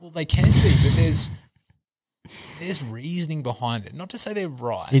assholes. Well, they can be, but there's reasoning behind it. Not to say they're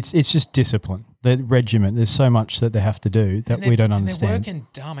right. It's just discipline. The regiment. There's so much that they have to do that we don't understand. They're working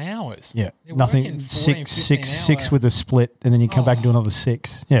dumb hours. Yeah, they're nothing. 6 with a split, and then you come back and do another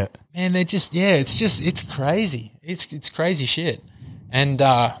 6. Yeah, man, they're just it's crazy. It's crazy shit, and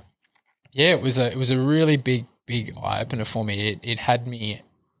it was a really big eye opener for me. It had me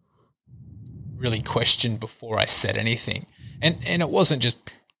really question before I said anything, and it wasn't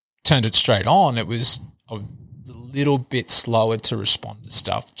just turned it straight on. It was a little bit slower to respond to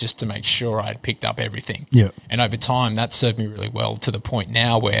stuff just to make sure I had picked up everything. Yeah, and over time that served me really well to the point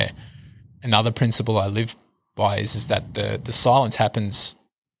now where another principle I live by is that the silence happens,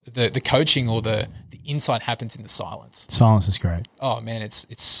 the coaching or the insight happens in the silence. Silence is great. Oh man, it's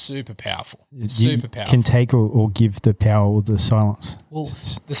super powerful. Super powerful. Can take or give the power or the silence. Well,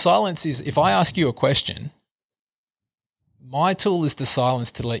 the silence is, if I ask you a question, my tool is the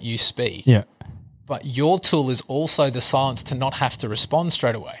silence to let you speak. Yeah. But your tool is also the silence to not have to respond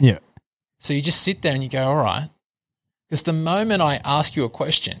straight away. Yeah. So you just sit there and you go, all right. Because the moment I ask you a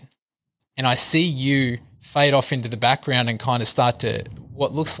question and I see you fade off into the background and kind of start to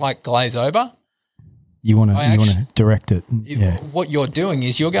what looks like glaze over, you want to direct it. Yeah. What you're doing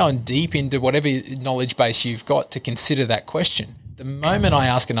is you're going deep into whatever knowledge base you've got to consider that question. The moment I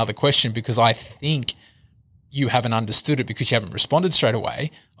ask another question because I think you haven't understood it because you haven't responded straight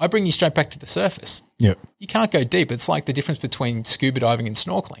away, I bring you straight back to the surface. Yeah. You can't go deep. It's like the difference between scuba diving and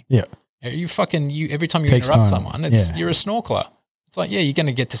snorkeling. Yeah. Every time you interrupt someone, you're a snorkeler. It's like, yeah, you're going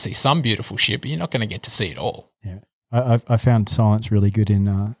to get to see some beautiful shit, but you're not going to get to see it all. Yeah. I found silence really good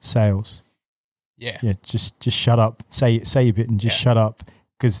in sales. Yeah. Yeah. Just shut up. Say a bit and just shut up,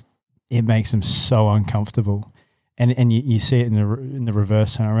 because it makes them so uncomfortable. And you see it in the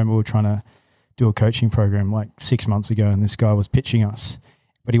reverse. And I remember we were trying to do a coaching program like 6 months ago, and this guy was pitching us,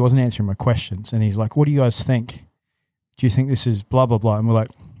 but he wasn't answering my questions. And he's like, what do you guys think? Do you think this is blah, blah, blah? And we're like,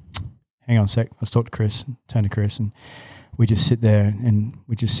 hang on a sec. Let's talk to Chris. And turn to Chris, and we just sit there and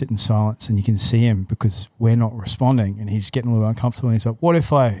we just sit in silence, and you can see him because we're not responding, and he's getting a little uncomfortable. And he's like, what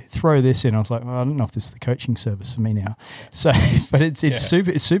if I throw this in? I was like, well, I don't know if this is the coaching service for me now. So, but it's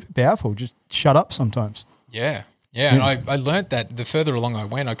super powerful. Just shut up sometimes. Yeah. Yeah, and I learnt that the further along I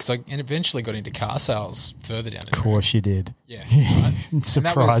went, because I eventually got into car sales further down the road. Of course you did. Yeah. Right?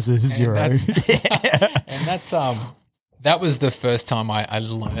 Surprises, zero. And that was the first time I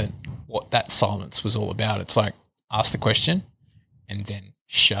learned what that silence was all about. It's like, ask the question and then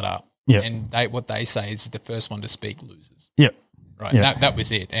shut up. Yeah. And what they say is the first one to speak loses. Yep. Right. Yeah. That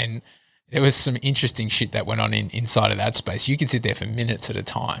was it. And there was some interesting shit that went on inside of that space. You could sit there for minutes at a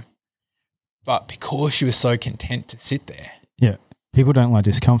time. But because she was so content to sit there. Yeah. People don't like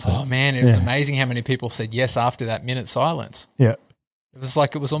discomfort. Oh, man, it was amazing how many people said yes after that minute silence. Yeah. It was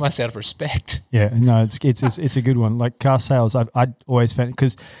like it was almost out of respect. Yeah. No, it's a good one. Like car sales, I always found,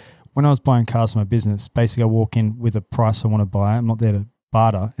 because when I was buying cars for my business, basically I walk in with a price I want to buy. I'm not there to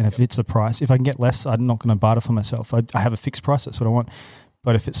barter. And if it's a price, if I can get less, I'm not going to barter for myself. I have a fixed price. That's what I want.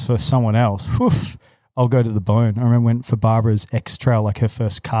 But if it's for someone else, I'll go to the bone. I remember when for Barbara's X-Trail, like her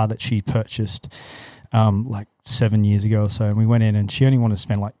first car that she purchased like 7 years ago or so, and we went in and she only wanted to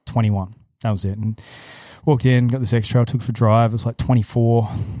spend like 21. That was it. And walked in, got this X-Trail, took it for a drive. It was like 24.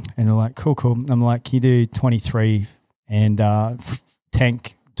 And they're like, cool. I'm like, can you do 23 and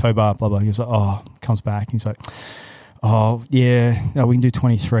tank, tow bar, blah, blah. He was like, oh, comes back. And he's like, oh, yeah, no, we can do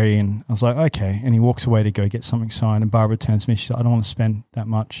 23. And I was like, okay. And he walks away to go get something signed. And Barbara turns to me. She's like, I don't want to spend that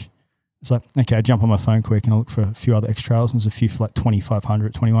much. It's like, okay, I jump on my phone quick and I look for a few other X-Trails. And there's a few for like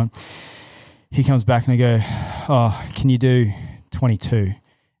 2,500, 21. He comes back and I go, oh, can you do 22? And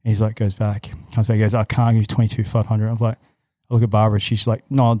he's like, comes back, goes, I can't do 22,500. I was like, I look at Barbara, she's like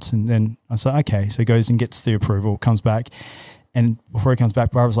nods. And then I was like, okay. So he goes and gets the approval, comes back. And before he comes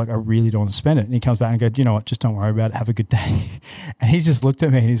back, Barbara's like, I really don't want to spend it. And he comes back and goes, you know what, just don't worry about it. Have a good day. And he just looked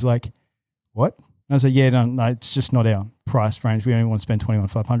at me and he's like, what? And I was like, yeah, no, it's just not our price range. We only want to spend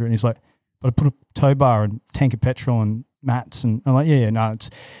 21,500. And he's like, but I put a tow bar and tank of petrol and mats. And I'm like, yeah, no,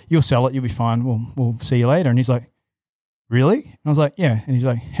 you'll sell it. You'll be fine. We'll see you later. And he's like, really? And I was like, yeah. And he's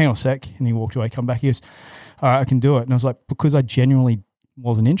like, hang on a sec. And he walked away, come back. He goes, all right, I can do it. And I was like, because I genuinely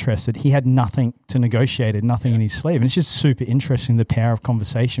wasn't interested. He had nothing to negotiate, nothing in his sleeve. And it's just super interesting, the power of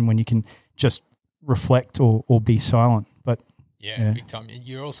conversation when you can just reflect or be silent. But yeah, big time.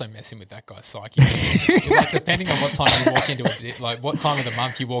 You're also messing with that guy's psyche. Like, depending on what time you walk into what time of the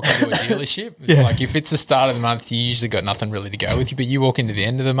month you walk into a dealership. It's like if it's the start of the month, you usually got nothing really to go with you. But you walk into the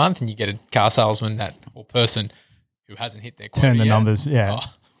end of the month and you get a car salesman or person who hasn't hit their quota turn the yet. numbers. Yeah,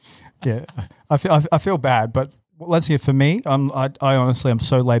 yeah. I feel bad, but let's say for me, I honestly I'm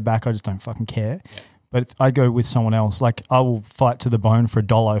so laid back. I just don't fucking care. Yeah. But if I go with someone else, like I will fight to the bone for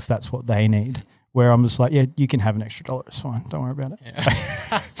 $1 if that's what they need. Where I'm just like, yeah, you can have an extra $1. It's fine. Don't worry about it.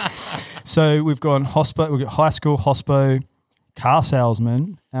 Yeah. So we've got hospo, we've got high school, hospo, car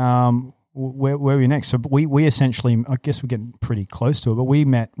salesman. Where are we next? So we essentially, I guess we're getting pretty close to it, but we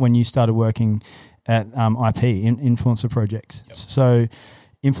met when you started working at IP, Influencer Projects. Yep. So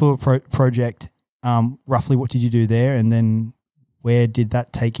Project, roughly what did you do there? And then where did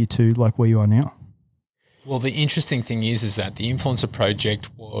that take you to, like where you are now? Well, the interesting thing is that the Influencer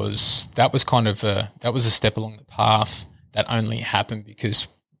Project was a step along the path that only happened because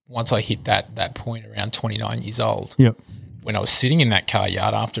once I hit that point around 29 years old, yep. when I was sitting in that car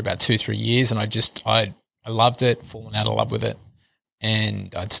yard after about 2-3 years, and I loved it, fallen out of love with it,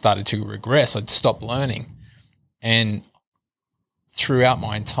 and I'd started to regress. I'd stopped learning, and throughout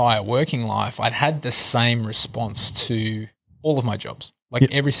my entire working life, I'd had the same response to all of my jobs.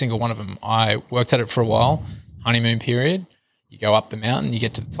 Like every single one of them. I worked at it for a while, honeymoon period. You go up the mountain, you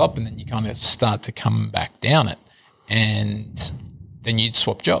get to the top, and then you kind of start to come back down it. And then you'd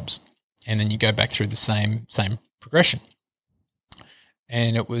swap jobs. And then you go back through the same progression.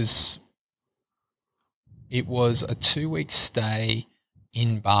 And it was a 2-week stay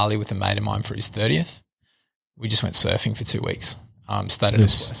in Bali with a mate of mine for his 30th. We just went surfing for 2 weeks. Stayed at a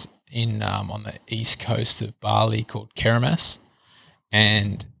place on the east coast of Bali called Keramas.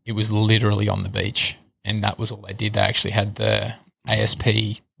 And it was literally on the beach, and that was all they did. They actually had the ASP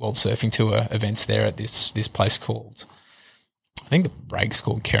World Surfing Tour events there at this place called, I think the break's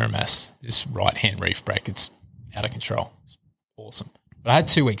called Keramas, this right-hand reef break. It's out of control. It's awesome. But I had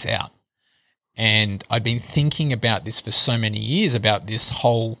 2 weeks out, and I'd been thinking about this for so many years, about this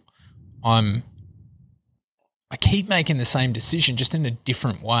whole I keep making the same decision just in a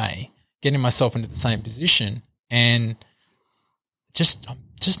different way, getting myself into the same position, and I'm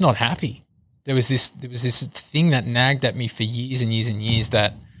just not happy. There was this thing that nagged at me for years and years and years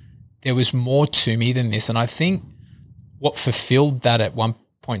that there was more to me than this. And I think what fulfilled that at one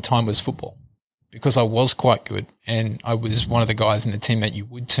point in time was football, because I was quite good and I was one of the guys in the team that you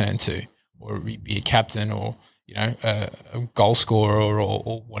would turn to, or be a captain, or a goal scorer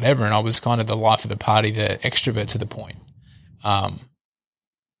or whatever. And I was kind of the life of the party, the extrovert to the point.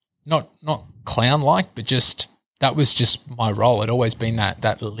 Not clown-like, but just that was just my role. I'd always been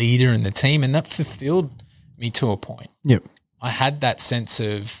that leader in the team, and that fulfilled me to a point. Yep. I had that sense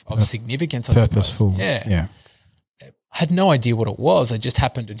of significance, I purposeful. suppose. Yeah. I had no idea what it was. I just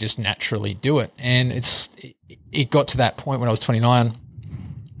happened to just naturally do it. And it got to that point when I was 29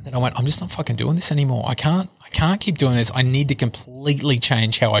 that I went, I'm just not fucking doing this anymore. I can't keep doing this. I need to completely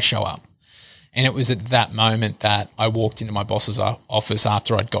change how I show up. And it was at that moment that I walked into my boss's office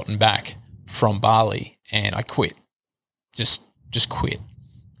after I'd gotten back from Bali, and I quit. Just quit.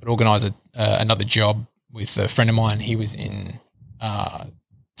 I'd organise another job with a friend of mine. He was in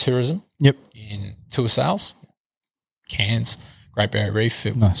tourism. Yep. In tour sales, Cairns, Great Barrier Reef.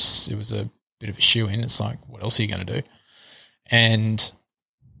 It was a bit of a shoe-in. It's like, what else are you going to do? And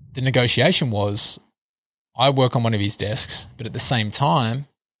the negotiation was, I work on one of his desks, but at the same time,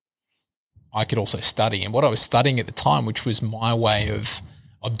 I could also study. And what I was studying at the time, which was my way of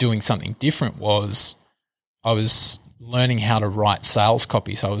doing something different, was I was learning how to write sales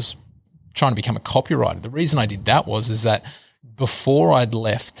copy. So I was trying to become a copywriter. The reason I did that is that before I'd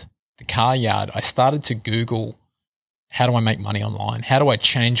left the car yard, I started to Google, how do I make money online? How do I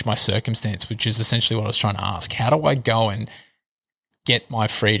change my circumstance, which is essentially what I was trying to ask. How do I go and get my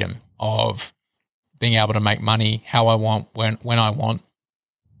freedom of being able to make money how I want, when I want,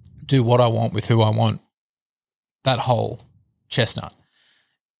 do what I want with who I want, that whole chestnut.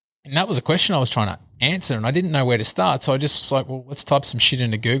 And that was a question I was trying to answer, and I didn't know where to start. So I just was like, well, let's type some shit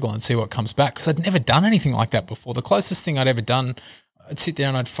into Google and see what comes back, because I'd never done anything like that before. The closest thing I'd ever done, I'd sit there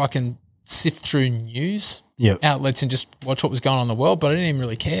and I'd fucking sift through news outlets and just watch what was going on in the world, but I didn't even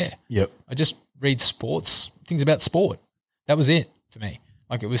really care. Yep. I just read things about sport. That was it for me.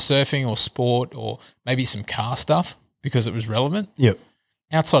 Like, it was surfing or sport or maybe some car stuff because it was relevant. Yep.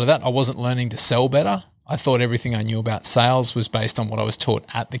 Outside of that, I wasn't learning to sell better. I thought everything I knew about sales was based on what I was taught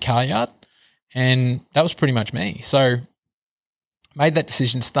at the car yard, and that was pretty much me. So made that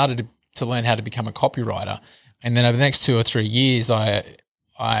decision, started to learn how to become a copywriter, and then over the next 2 or 3 years, I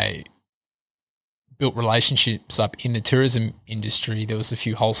built relationships up in the tourism industry. There was a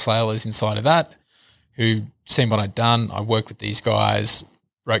few wholesalers inside of that who seen what I'd done. I worked with these guys,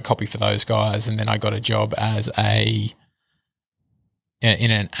 wrote copy for those guys, and then I got a job in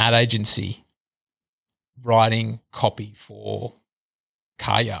an ad agency writing copy for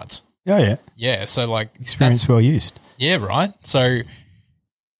car yards. Oh, yeah. Yeah, so like experience well used. Yeah, right. So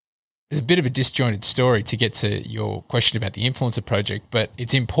it's a bit of a disjointed story to get to your question about the Influencer Project, but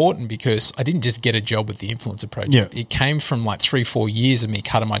it's important because I didn't just get a job with the Influencer Project. Yeah. It came from like 3-4 years of me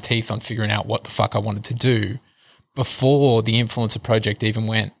cutting my teeth on figuring out what the fuck I wanted to do before the Influencer Project even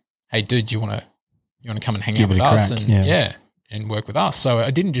went, hey, dude, you want to come and hang out with us? And and work with us. So I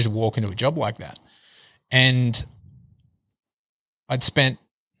didn't just walk into a job like that. And I'd spent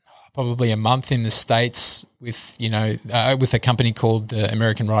probably a month in the States with, with a company called the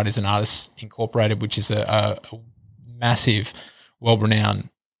American Writers and Artists Incorporated, which is a massive, well-renowned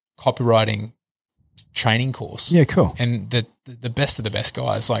copywriting training course. Yeah, cool. And the best of the best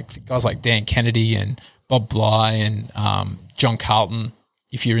guys like Dan Kennedy and Bob Bly and John Carlton,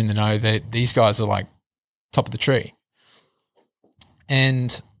 if you're in the know, these guys are like top of the tree.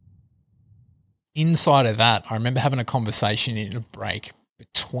 And inside of that, I remember having a conversation in a break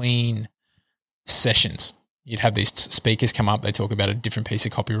between sessions. You'd have these speakers come up, they talk about a different piece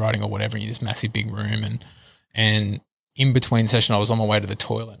of copywriting or whatever in this massive big room. And in between session, I was on my way to the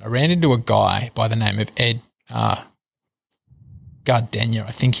toilet. I ran into a guy by the name of Ed Gardenia,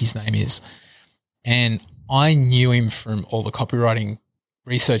 I think his name is. And I knew him from all the copywriting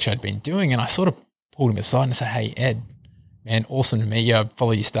research I'd been doing, and I sort of pulled him aside and said, hey, Ed, man, awesome to meet you. I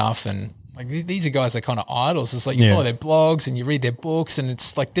follow your stuff, and like these are guys that are kind of idols. It's like you follow their blogs and you read their books, and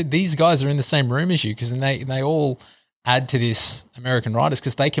it's like these guys are in the same room as you because they all add to this American writers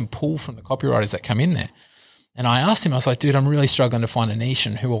because they can pull from the copywriters that come in there. And I asked him, I was like, dude, I'm really struggling to find a niche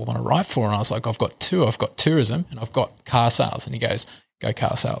and who I want to write for. And I was like, I've got two. I've got tourism and I've got car sales. And he goes, go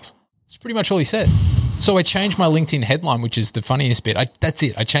car sales. That's pretty much all he said. So I changed my LinkedIn headline, which is the funniest bit. That's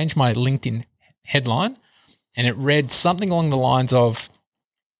it. I changed my LinkedIn headline and it read something along the lines of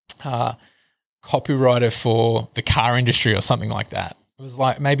copywriter for the car industry or something like that. It was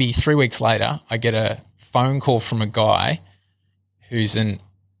like maybe 3 weeks later, I get a phone call from a guy who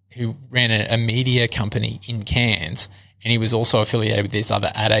ran a media company in Cairns, and he was also affiliated with this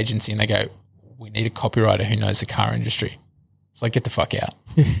other ad agency, and they go, we need a copywriter who knows the car industry. It's like, get the fuck out.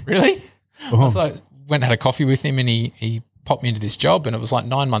 Really? I was like, went and had a coffee with him, and he popped me into this job, and it was like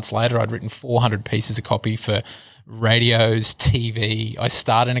 9 months later I'd written 400 pieces of copy for radios, TV. I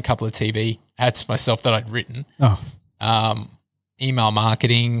starred in a couple of TV ads myself that I'd written. Email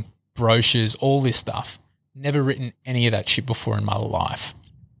marketing, brochures, all this stuff. Never written any of that shit before in my life.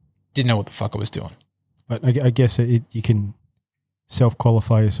 Didn't know what the fuck I was doing. But I guess you can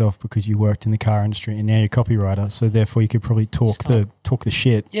self-qualify yourself because you worked in the car industry and now you're a copywriter, so therefore you could probably talk the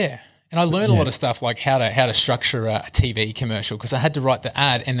shit. Yeah. And I learned a lot of stuff like how to structure a TV commercial, because I had to write the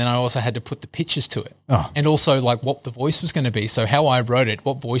ad and then I also had to put the pictures to it. And also like what the voice was going to be. So how I wrote it,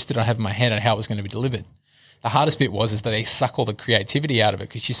 what voice did I have in my head and how it was going to be delivered. The hardest bit was that they suck all the creativity out of it,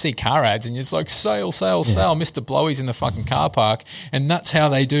 because you see car ads and it's like sale, Mr. Blowy's in the fucking car park, and that's how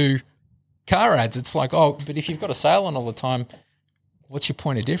they do car ads. It's like, oh, but if you've got a sale on all the time, what's your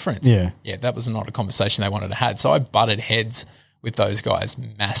point of difference? Yeah, that was not a conversation they wanted to have. So I butted heads with those guys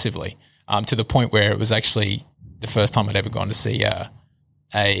massively, to the point where it was actually the first time I'd ever gone to see a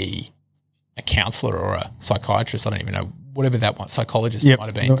counsellor or a psychiatrist. I don't even know, whatever that one, psychologist it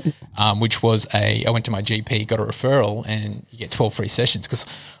might have been, which was I went to my GP, got a referral, and you get 12 free sessions, because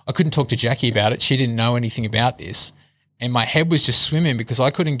I couldn't talk to Jackie about it. She didn't know anything about this. And my head was just swimming because I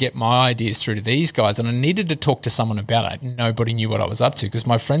couldn't get my ideas through to these guys, and I needed to talk to someone about it. Nobody knew what I was up to because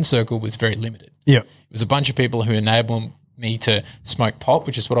my friend circle was very limited. Yeah, it was a bunch of people who enabled me to smoke pot,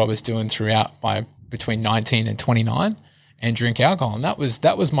 which is what I was doing throughout between 19 and 29, and drink alcohol. And that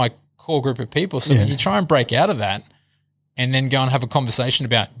was my core group of people. So when you try and break out of that and then go and have a conversation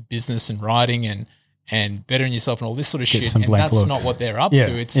about business and writing and bettering yourself and all this sort of shit, and that's not what they're up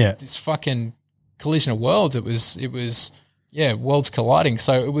to. It's this fucking collision of worlds. It was worlds colliding.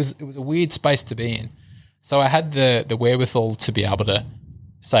 So it was a weird space to be in. So I had the wherewithal to be able to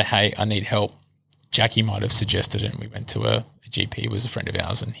say, hey, I need help. Jackie might have suggested it, and we went to a GP who was a friend of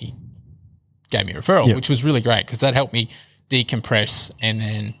ours, and he gave me a referral, which was really great because that helped me decompress. And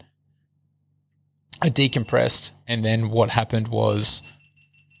then I decompressed, and then what happened was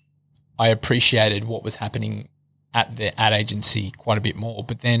I appreciated what was happening at the ad agency quite a bit more.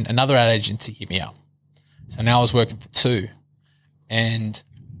 But then another ad agency hit me up. So now I was working for two. And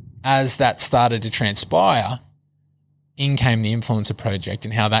as that started to transpire, in came the Influencer Project,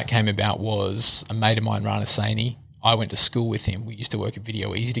 and how that came about was a mate of mine, Rana Saini. I went to school with him. We used to work at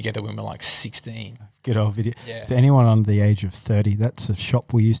Video Easy together when we were like 16. Good old Video. Yeah. For anyone under the age of 30, that's a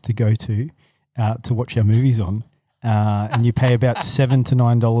shop we used to go to watch our movies on. And you pay about $7 to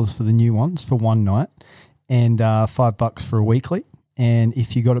 $9 for the new ones for one night, and $5 for a weekly. And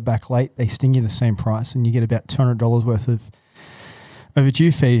if you got it back late, they sting you the same price, and you get about $200 worth of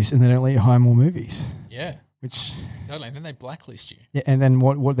overdue fees, and they don't let you hire more movies. Yeah. Which totally, and then they blacklist you. Yeah, and then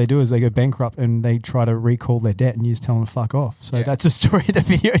what they do is they go bankrupt and they try to recall their debt, and you just tell them to fuck off. So that's a story of the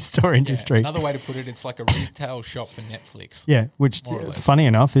video store industry. Another way to put it, it's like a retail shop for Netflix. Yeah, which funny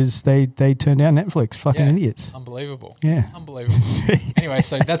enough is they turn down Netflix. Fucking idiots. Unbelievable. Yeah. Unbelievable. Anyway,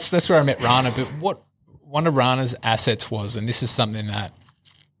 so that's where I met Rana. But what one of Rana's assets was, and this is something that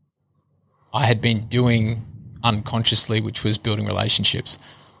I had been doing unconsciously, which was building relationships.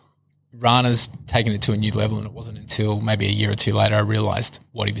 Rana's taken it to a new level, and it wasn't until maybe a year or two later I realised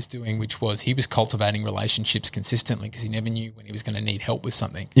what he was doing, which was he was cultivating relationships consistently because he never knew when he was going to need help with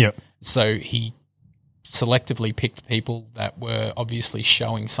something. Yeah. So he selectively picked people that were obviously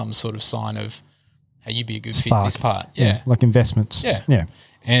showing some sort of sign of, hey, you'd be a good fit in this part. Yeah. Like investments. Yeah. Yeah.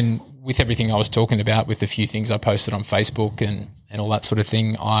 And with everything I was talking about, with a few things I posted on Facebook and all that sort of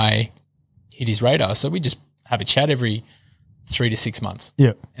thing, I hit his radar. So we just have a chat every 3 to 6 months.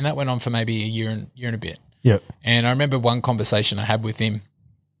 Yeah. And that went on for maybe a year and a bit. Yeah. And I remember one conversation I had with him,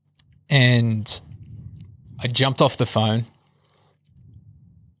 and I jumped off the phone.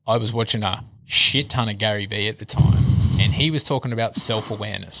 I was watching a shit ton of Gary Vee at the time, and he was talking about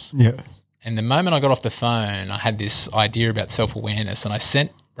self-awareness. Yeah. And the moment I got off the phone, I had this idea about self-awareness, and I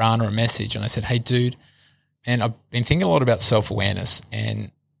sent Rana a message and I said, hey, dude, and I've been thinking a lot about self-awareness,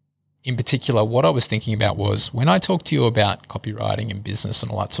 and in particular, what I was thinking about was when I talk to you about copywriting and business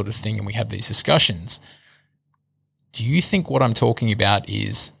and all that sort of thing, and we have these discussions, do you think what I'm talking about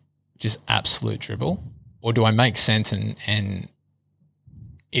is just absolute dribble, or do I make sense and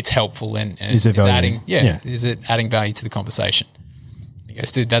it's helpful and is it it's adding, is it adding value to the conversation? He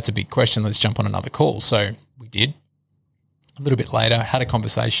goes, dude, that's a big question. Let's jump on another call. So we did. A little bit later, had a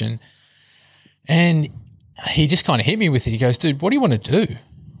conversation, and he just kind of hit me with it. He goes, dude, what do you want to do?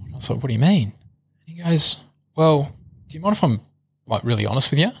 I was like, what do you mean? He goes, well, do you mind if I'm like really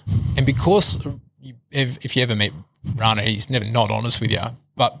honest with you? And because if you ever meet Rana, he's never not honest with you,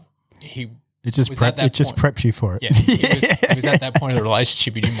 but it just preps you for it. Yeah, he was at that point of the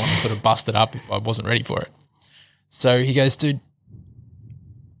relationship. He didn't want to sort of bust it up if I wasn't ready for it. So he goes, dude,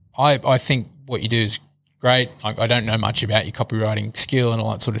 I think what you do is great. I don't know much about your copywriting skill and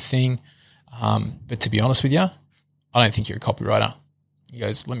all that sort of thing. But to be honest with you, I don't think you're a copywriter. He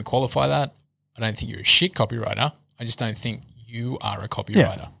goes, let me qualify that. I don't think you're a shit copywriter. I just don't think you are a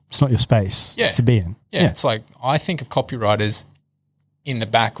copywriter. Yeah. It's not your space to be in. Yeah, it's like I think of copywriters in the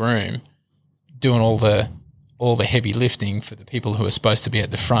back room doing all the heavy lifting for the people who are supposed to be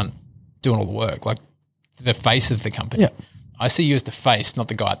at the front doing all the work, like the face of the company. Yeah. I see you as the face, not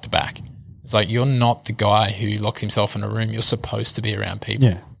the guy at the back. It's like you're not the guy who locks himself in a room. You're supposed to be around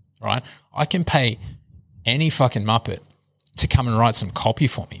people, right? I can pay any fucking muppet to come and write some copy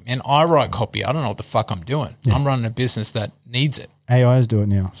for me. Man, I write copy. I don't know what the fuck I'm doing. Yeah. I'm running a business that needs it. AIs do it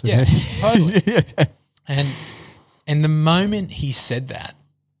now. So yeah, totally. And the moment he said that,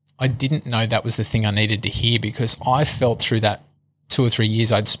 I didn't know that was the thing I needed to hear, because I felt through that 2 or 3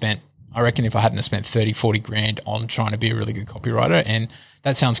 years I'd spent, I reckon if I hadn't spent 30, 40 grand on trying to be a really good copywriter, and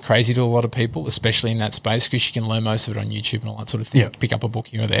that sounds crazy to a lot of people, especially in that space, because you can learn most of it on YouTube and all that sort of thing. Pick up a book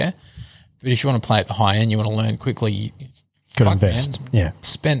here or there. But if you want to play at the high end, you want to learn quickly, got to invest.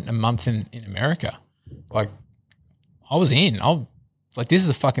 Spent a month in America. Like, I was in. Like, this is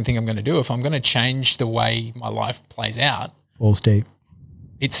the fucking thing I'm going to do. If I'm going to change the way my life plays out. Balls deep.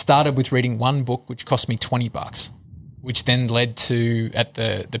 It started with reading one book, which cost me $20, which then led to, at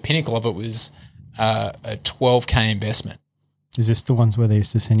the pinnacle of it was a $12K investment. Is this the ones where they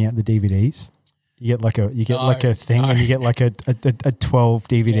used to send you out the DVDs? You get like a thing, and you get like a 12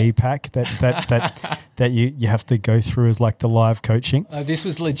 DVD pack that you have to go through as like the live coaching. This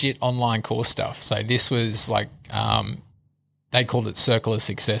was legit online course stuff. So this was like they called it Circle of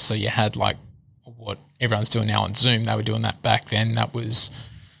Success. So you had like what everyone's doing now on Zoom. They were doing that back then. That was,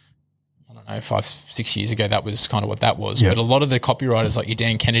 I don't know, 5-6 years ago. That was kind of what that was. But a lot of the copywriters, like your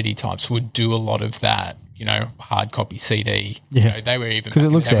Dan Kennedy types, would do a lot of that. You know, hard copy CD. Yeah. You know, they were even, because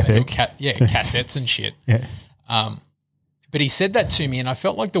it looks epic. Cassettes and shit. Yeah. But he said that to me, and I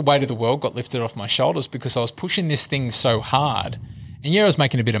felt like the weight of the world got lifted off my shoulders, because I was pushing this thing so hard. And I was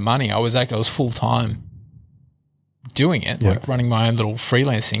making a bit of money. I was full time doing it, like running my own little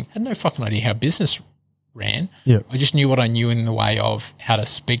freelancing. I had no fucking idea how business ran. Yeah. I just knew what I knew in the way of how to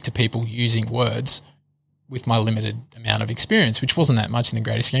speak to people using words with my limited amount of experience, which wasn't that much in the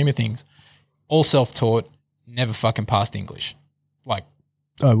greater scheme of things. All self-taught, never fucking passed English. Like,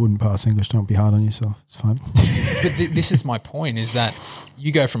 I wouldn't pass English. Don't be hard on yourself. It's fine. But this is my point, is that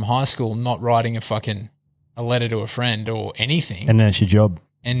you go from high school not writing a letter to a friend or anything. And then it's your job.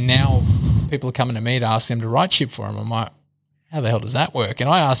 And now people are coming to me to ask them to write shit for them. I'm like, how the hell does that work? And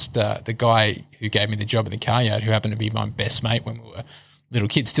I asked the guy who gave me the job at the car yard, who happened to be my best mate when we were little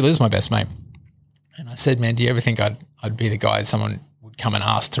kids, still is my best mate. And I said, man, do you ever think I'd be the guy someone would come and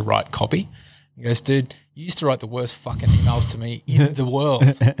ask to write copy? He goes, dude, you used to write the worst fucking emails to me in the world.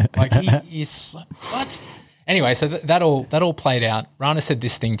 Like, he is, what? Anyway, so that all played out. Rana said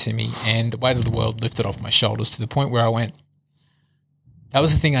this thing to me, and the weight of the world lifted off my shoulders to the point where I went, that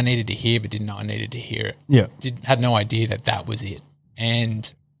was the thing I needed to hear, but didn't know I needed to hear it. Yeah. Had no idea that was it.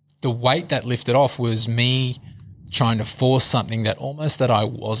 And the weight that lifted off was me trying to force something that I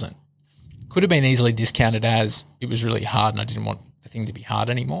wasn't. Could have been easily discounted as it was really hard and I didn't want the thing to be hard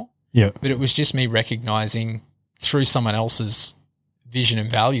anymore. Yeah. But it was just me recognizing through someone else's vision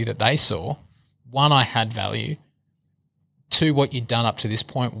and value that they saw, one, I had value. Two, what you'd done up to this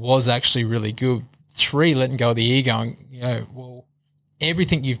point was actually really good. Three, letting go of the ego and, well,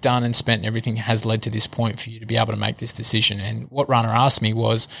 everything you've done and spent and everything has led to this point for you to be able to make this decision. And what Rana asked me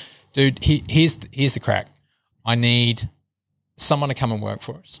was, dude, here's the crack. I need someone to come and work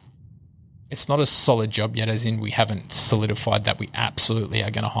for us. It's not a solid job yet, as in we haven't solidified that we absolutely are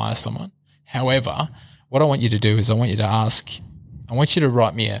going to hire someone. However, what I want you to do is I want you to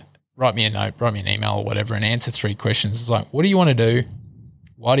write me a note, write me an email or whatever, and answer 3 questions. It's like, what do you want to do?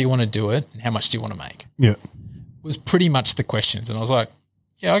 Why do you want to do it? And how much do you want to make? Yeah. Was pretty much the questions. And I was like,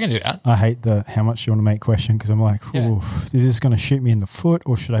 yeah, I can do that. I hate the how much do you want to make question, because I'm like, is this going to shoot me in the foot,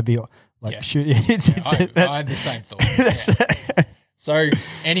 or should I be like shoot? I had the same thought. So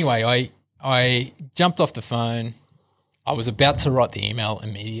anyway, I jumped off the phone. I was about to write the email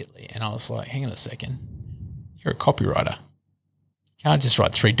immediately, and I was like, hang on a second. You're a copywriter. You can't just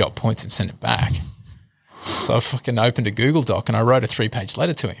write 3 dot points and send it back. So I fucking opened a Google Doc and I wrote a 3-page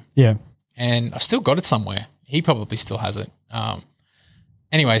letter to him. Yeah. And I've still got it somewhere. He probably still has it.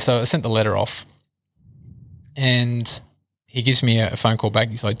 Anyway, so I sent the letter off, and he gives me a phone call back.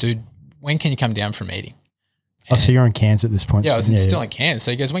 He's like, dude, when can you come down for a meeting? And so you're in Cairns at this point. Yeah, I was still in Cairns.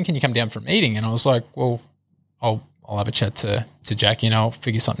 So he goes, when can you come down for a meeting? And I was like, well, I'll have a chat to Jackie and I'll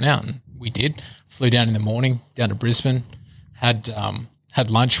figure something out. And we did. Flew down in the morning, down to Brisbane, had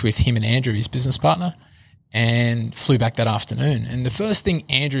lunch with him and Andrew, his business partner, and flew back that afternoon. And the first thing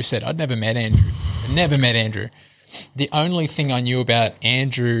Andrew said, I'd never met Andrew. The only thing I knew about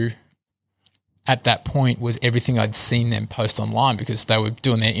Andrew at that point was everything I'd seen them post online because they were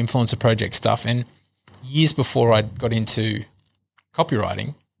doing their influencer project stuff. And years before I got into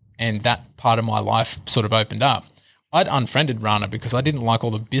copywriting and that part of my life sort of opened up, I'd unfriended Rana because I didn't like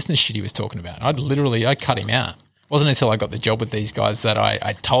all the business shit he was talking about. I cut him out. It wasn't until I got the job with these guys that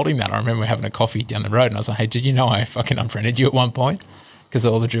I told him that. I remember having a coffee down the road and I was like, hey, did you know I fucking unfriended you at one point because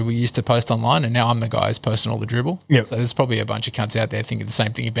of all the dribble you used to post online, and now I'm the guy who's posting all the dribble. Yep. So there's probably a bunch of cunts out there thinking the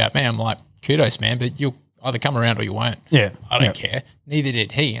same thing about me. I'm like, kudos, man, but you'll either come around or you won't. Yeah. I don't care. Neither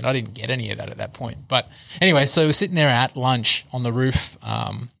did he, and I didn't get any of that at that point. But anyway, so we're sitting there at lunch on the roof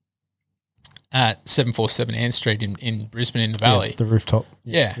at 747 Ann Street in Brisbane in the Valley. Yeah, the rooftop.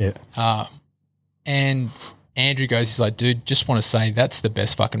 Yeah. And Andrew goes, he's like, dude, just want to say that's the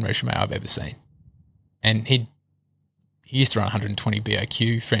best fucking resume I've ever seen. And he used to run 120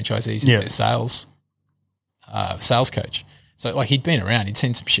 BOQ franchisees as their sales coach. So like he'd been around, he'd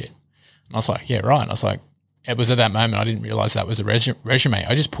seen some shit. And I was like, yeah, right. And I was like, it was at that moment I didn't realize that was a resume.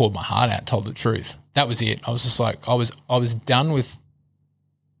 I just poured my heart out, told the truth. That was it. I was just like, I was done with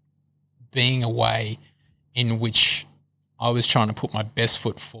being a way in which I was trying to put my best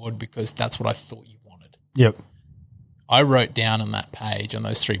foot forward because that's what I thought you wanted. Yep. I wrote down on that page, on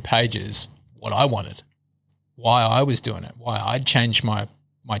those 3 pages, what I wanted, why I was doing it, why I'd changed my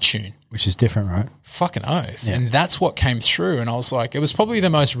tune. Which is different, right? Fucking oath. Yeah. And that's what came through. And I was like, it was probably the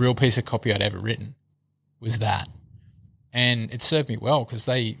most real piece of copy I'd ever written was that. And it served me well because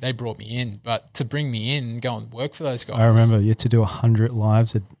they brought me in. But to bring me in and go and work for those guys. I remember you had to do 100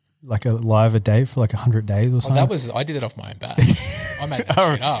 lives, like a live a day for like 100 days or something. I did it off my own back. I made that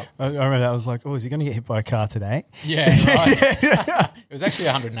shit up. I remember that. I was like, oh, is he going to get hit by a car today? Yeah, right. It was actually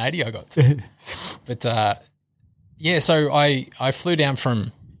 180 I got to. But yeah, so I flew down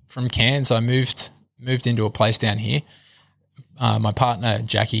from Cairns. I moved into a place down here. My partner,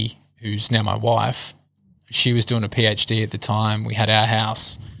 Jackie, who's now my wife, she was doing a PhD at the time. We had our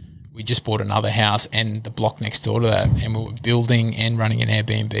house. We just bought another house and the block next door to that, and we were building and running an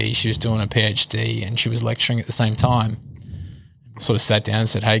Airbnb. She was doing a PhD and she was lecturing at the same time. Sort of sat down and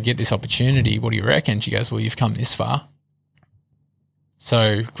said, hey, get this opportunity. What do you reckon? She goes, well, you've come this far.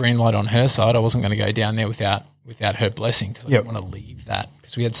 So green light on her side. I wasn't going to go down there without her blessing because I didn't want to leave that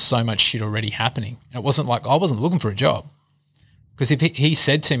because we had so much shit already happening. And it wasn't like I wasn't looking for a job because if he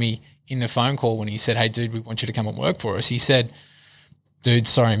said to me in the phone call when he said, hey, dude, we want you to come and work for us, he said, dude,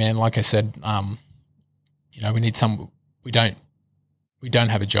 sorry, man. Like I said, we need we don't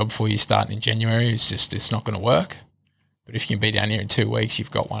have a job for you starting in January. It's not going to work. But if you can be down here in 2 weeks,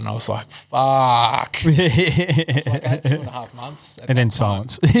 you've got one. I was like, fuck. It's like I had 2.5 months. And then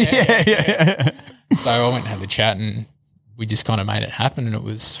silence. Yeah. So I went and had the chat and we just kind of made it happen. And it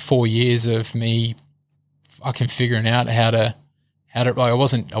was 4 years of me fucking figuring out how to like I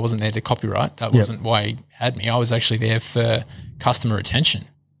wasn't there to copyright. That wasn't why he had me. I was actually there for customer retention,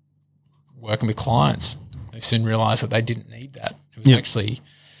 working with clients. They soon realized that they didn't need that. It was actually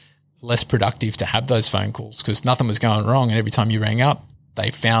less productive to have those phone calls because nothing was going wrong. And every time you rang up,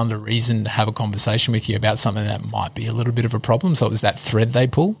 they found a reason to have a conversation with you about something that might be a little bit of a problem. So it was that thread they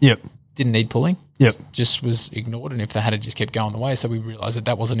pull. Yep. Didn't need pulling. Yep. Just was ignored. And if they had, it just kept going the way. So we realized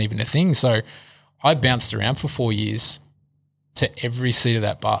that wasn't even a thing. So I bounced around for 4 years to every seat of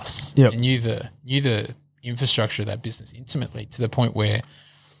that bus. Yep. And knew the infrastructure of that business intimately to the point where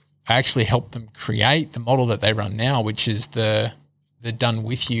I actually helped them create the model that they run now, which is the done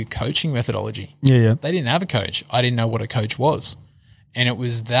with you coaching methodology. Yeah. They didn't have a coach. I didn't know what a coach was. And it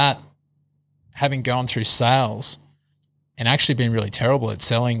was that having gone through sales and actually been really terrible at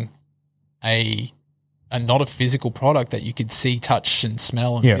selling a not a physical product that you could see, touch and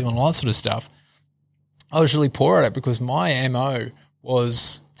smell and feel and all that sort of stuff. I was really poor at it because my MO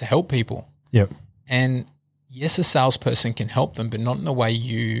was to help people. Yep. And yes, a salesperson can help them, but not in the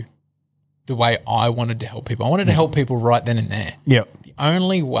way I wanted to help people. I wanted to help people right then and there. Yep. The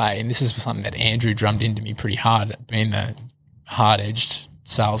only way, and this is something that Andrew drummed into me pretty hard, being the hard-edged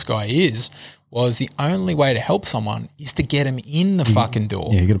sales guy was the only way to help someone is to get them in the fucking door.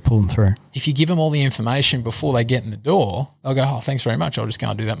 Yeah, you got to pull them through. If you give them all the information before they get in the door, they'll go, oh, thanks very much. I'll just go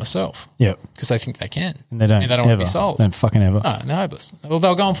and do that myself. Yep. Because they think they can. And they don't want to be sold. They don't fucking ever. No, hopeless. Well,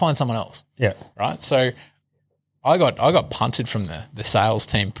 they'll go and find someone else. Yeah. Right? So I got punted from the sales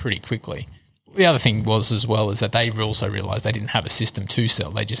team pretty quickly. The other thing was as well is that they also realised they didn't have a system to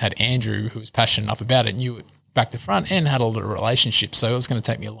sell. They just had Andrew, who was passionate enough about it, knew back to front and had a lot of relationships. So it was going to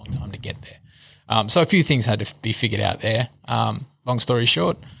take me a long time to get there. So a few things had to be figured out there. Long story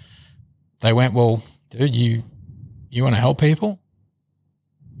short, they went, well, dude, you want to help people?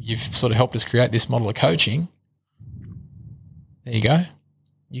 You've sort of helped us create this model of coaching. There you go.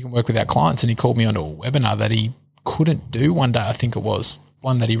 You can work with our clients. And he called me onto a webinar that he couldn't do one day, I think it was,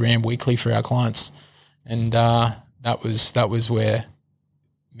 one that he ran weekly for our clients. And that was where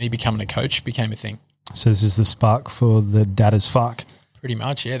me becoming a coach became a thing. So this is the spark for the Dad as Fuck. Pretty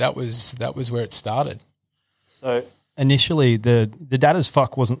much, yeah. That was where it started. So initially, the Dad as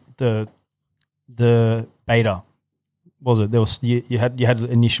Fuck wasn't the beta, was it? There was you had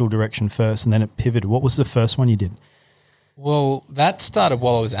initial direction first, and then it pivoted. What was the first one you did? Well, that started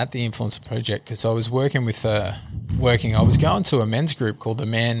while I was at the Influencer Project because I was working with I was going to a men's group called the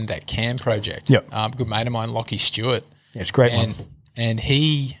Man That Can Project. Yep. A good mate of mine, Lockie Stewart. Yeah, it's a great one. And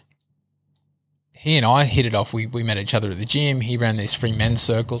he and I hit it off. We met each other at the gym. He ran these free men's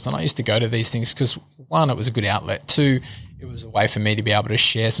circles, and I used to go to these things because, one, it was a good outlet. Two, it was a way for me to be able to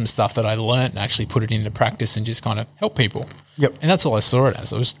share some stuff that I learned and actually put it into practice and just kind of help people. Yep. And that's all I saw it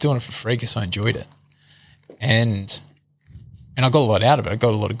as. I was doing it for free because I enjoyed it. And I got a lot out of it. I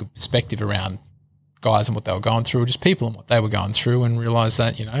got a lot of good perspective around guys and what they were going through, or just people and what they were going through, and realised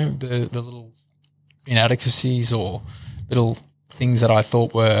that, you know, the little inadequacies or little things that I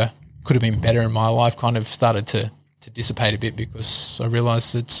thought could have been better in my life kind of started to dissipate a bit because I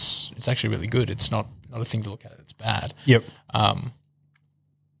realised it's actually really good. It's not a thing to look at it. It's bad. Yep.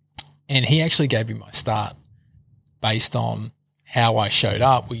 And he actually gave me my start based on how I showed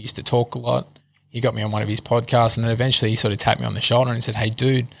up. We used to talk a lot. He got me on one of his podcasts, and then eventually he sort of tapped me on the shoulder and he said, hey,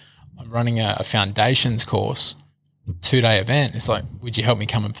 dude, I'm running a foundations course, 2-day event. It's like, would you help me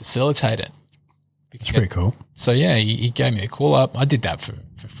come and facilitate it? That's pretty cool. So, yeah, he gave me a call up. I did that for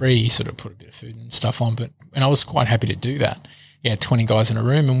free. He sort of put a bit of food and stuff on, and I was quite happy to do that. He had 20 guys in a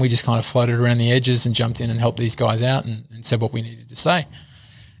room, and we just kind of floated around the edges and jumped in and helped these guys out and said what we needed to say.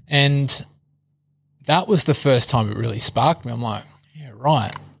 And that was the first time it really sparked me. I'm like, yeah,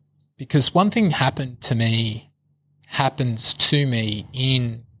 right. Because one thing happens to me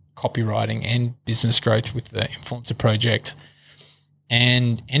in copywriting and business growth with the Influencer Project,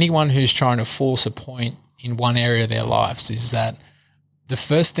 and anyone who's trying to force a point in one area of their lives is that the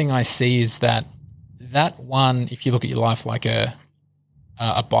first thing I see is that one, if you look at your life like a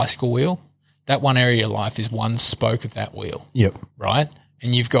bicycle wheel, that one area of your life is one spoke of that wheel. Yep. Right?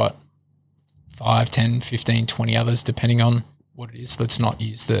 And you've got 5, 10, 15, 20 others depending on what it is. Let's not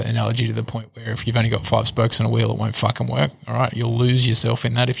use the analogy to the point where if you've only got 5 spokes on a wheel, it won't fucking work. All right, you'll lose yourself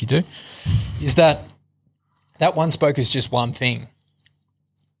in that if you do. Is that one spoke is just one thing.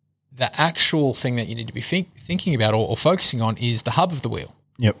 The actual thing that you need to be thinking about or focusing on is the hub of the wheel.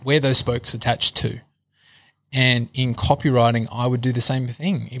 Yep. Where those spokes attached to. And in copywriting, I would do the same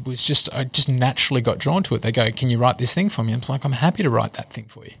thing. It was just, I just naturally got drawn to it. They go, can you write this thing for me? I was like, I'm happy to write that thing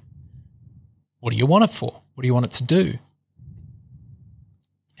for you. What do you want it for? What do you want it to do?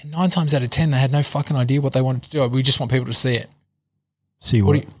 And 9 times out of 10, they had no fucking idea what they wanted to do. We just want people to see it. See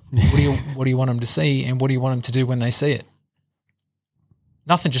what? What do you want them to see, and what do you want them to do when they see it?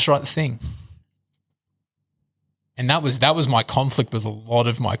 Nothing, just write the thing. And that was my conflict with a lot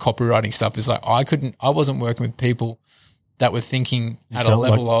of my copywriting stuff. Is like I wasn't working with people that were thinking at a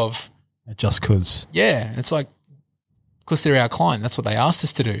level like of just cause. Yeah, it's like because they're our client. That's what they asked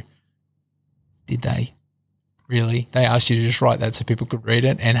us to do. Did they? Really? They asked you to just write that so people could read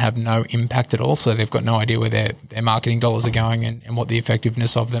it and have no impact at all. So they've got no idea where their marketing dollars are going and what the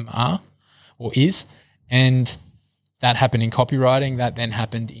effectiveness of them are or is. And that happened in copywriting. That then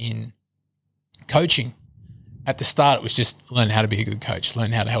happened in coaching. At the start, it was just learn how to be a good coach,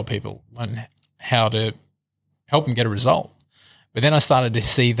 learn how to help people, learn how to help them get a result. But then I started to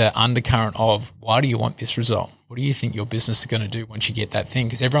see the undercurrent of why do you want this result? What do you think your business is going to do once you get that thing?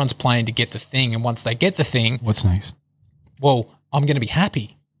 Because everyone's playing to get the thing, and once they get the thing, what's next? Well, I'm going to be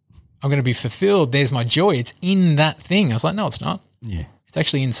happy. I'm going to be fulfilled. There's my joy. It's in that thing. I was like, no, it's not. Yeah, it's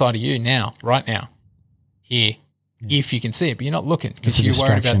actually inside of you now, right now, here, if you can see it. But you're not looking because you're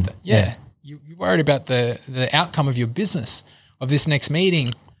worried about that. Yeah. You're worried about the outcome of your business, of this next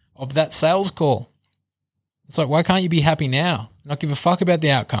meeting, of that sales call. It's like, why can't you be happy now? Not give a fuck about the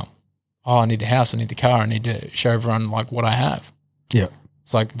outcome. Oh, I need the house, I need the car, I need to show everyone like what I have. Yeah.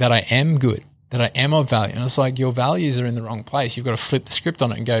 It's like that I am good, that I am of value. And it's like your values are in the wrong place. You've got to flip the script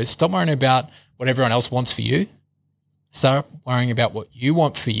on it and go, stop worrying about what everyone else wants for you. Start worrying about what you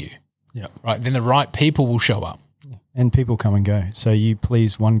want for you. Yeah. Right. Then the right people will show up. And people come and go. So you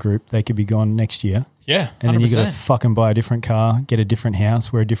please one group, they could be gone next year. Yeah, 100%. And then you got to fucking buy a different car, get a different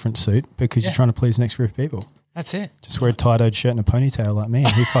house, wear a different suit because you're trying to please the next group of people. That's it. Just wear a tie-dyed shirt and a ponytail like me.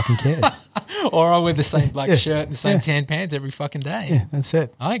 Who fucking cares? Or I wear the same black shirt and the same tan pants every fucking day. Yeah, that's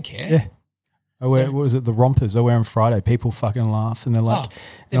it. I don't care. Yeah. I wear, what was it, the rompers I wear on Friday. People fucking laugh and they're like,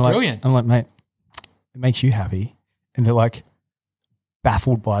 they're brilliant. I'm like, mate, it makes you happy. And they're like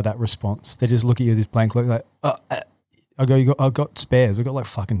baffled by that response. They just look at you with this blank look like, I go, I've got spares. I've got like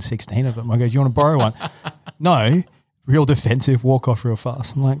fucking 16 of them. I go, do you want to borrow one? No. Real defensive, walk off real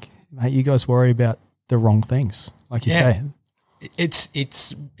fast. I'm like, mate, you guys worry about the wrong things, like you say. It's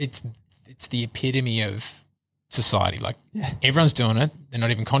the epitome of society. Like everyone's doing it. They're not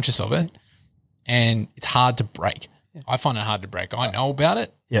even conscious of it. And it's hard to break. Yeah. I find it hard to break. I know about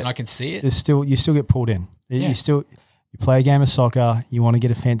it and I can see it. You still get pulled in. You play a game of soccer, you want to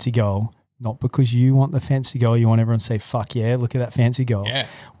get a fancy goal, not because you want the fancy goal, you want everyone to say, fuck yeah, look at that fancy goal. Yeah.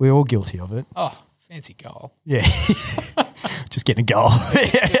 We're all guilty of it. Oh, fancy goal. Yeah. Just getting a goal.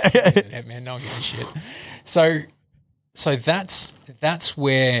 Yeah, man, no one gives a shit. So that's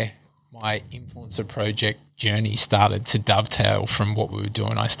where my influencer project journey started to dovetail from what we were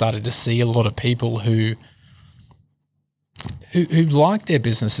doing. I started to see a lot of people who liked their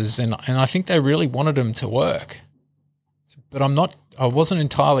businesses and I think they really wanted them to work. But I wasn't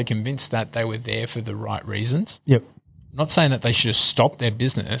entirely convinced that they were there for the right reasons. Yep. I'm not saying that they should have stopped their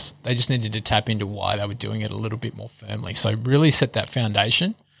business. They just needed to tap into why they were doing it a little bit more firmly. So really set that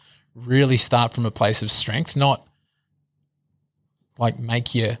foundation, really start from a place of strength, not like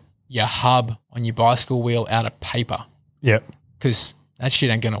make your hub on your bicycle wheel out of paper. Yep. Because that shit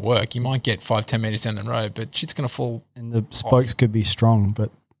ain't going to work. You might get 5-10 meters down the road, but shit's going to fall. And the spokes could be strong,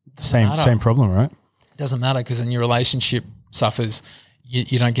 but same problem, right? Doesn't matter because then your relationship suffers.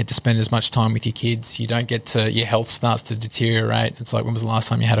 You don't get to spend as much time with your kids. You don't get to, your health starts to deteriorate. It's like, when was the last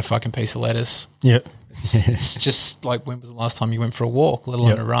time you had a fucking piece of lettuce? Yep. It's just like, when was the last time you went for a walk, let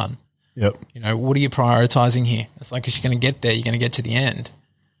alone a run? Yep. You know, what are you prioritizing here? It's like, because you're going to get there, you're going to get to the end.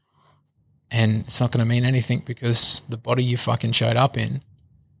 And it's not going to mean anything because the body you fucking showed up in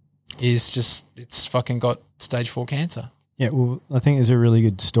is just, it's fucking got stage 4 cancer. Yeah, well, I think there's a really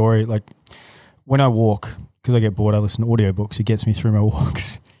good story. Like when I walk, because I get bored, I listen to audiobooks. It gets me through my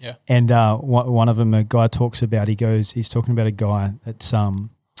walks. Yeah. And one of them, a guy talks about, he's talking about a guy that's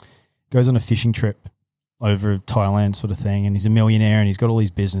goes on a fishing trip over Thailand sort of thing, and he's a millionaire and he's got all these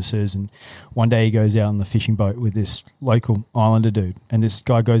businesses, and one day he goes out on the fishing boat with this local islander dude, and this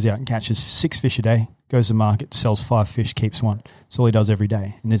guy goes out and catches 6 fish a day, goes to market, sells 5 fish, keeps 1. That's all he does every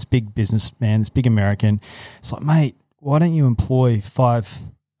day. And this big businessman, this big American, it's like, mate, why don't you employ 5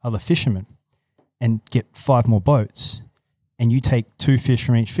 other fishermen and get 5 more boats, and you take 2 fish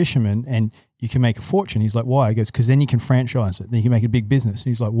from each fisherman and you can make a fortune? He's like, why? He goes, because then you can franchise it. Then you can make a big business. And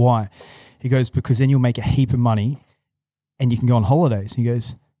he's like, why? He goes, because then you'll make a heap of money and you can go on holidays. And he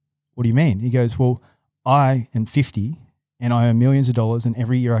goes, what do you mean? He goes, well, I am 50 and I earn millions of dollars, and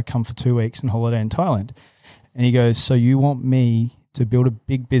every year I come for 2 weeks and holiday in Thailand. And he goes, so you want me to build a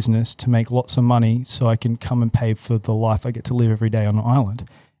big business to make lots of money so I can come and pay for the life I get to live every day on an island?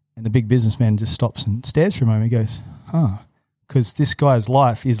 And the big businessman just stops and stares for a moment. He goes, because this guy's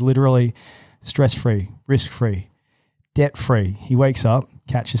life is literally stress-free, risk-free, debt-free. He wakes up,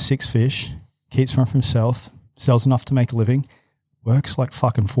 catches 6 fish, keeps one for himself, sells enough to make a living, works like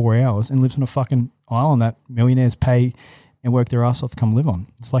fucking 4 hours, and lives on a fucking island that millionaires pay and work their ass off to come live on.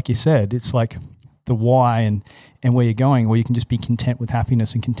 It's like you said, it's like the why and where you're going, or you can just be content with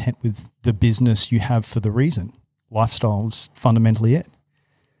happiness and content with the business you have for the reason. Lifestyle is fundamentally it.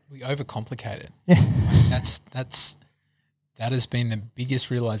 We overcomplicate it. Yeah. That has been the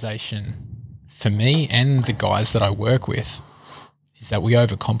biggest realization for me and the guys that I work with, is that we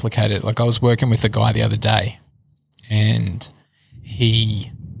overcomplicate it. Like, I was working with a guy the other day, and he's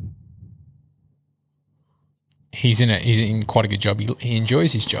in quite a good job. He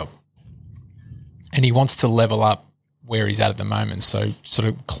enjoys his job, and he wants to level up where he's at the moment. So sort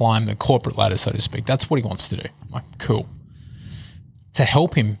of climb the corporate ladder, so to speak. That's what he wants to do. I'm like, cool. To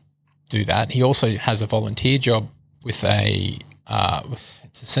help him do that, he also has a volunteer job with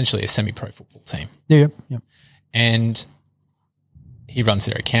it's essentially a semi-pro football team. Yeah. And he runs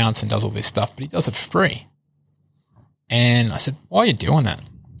their accounts and does all this stuff, but he does it for free. And I said, why are you doing that?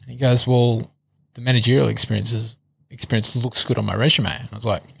 And he goes, well, the managerial experience looks good on my resume. And I was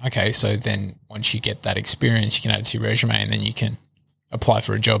like, okay, so then once you get that experience, you can add it to your resume, and then you can apply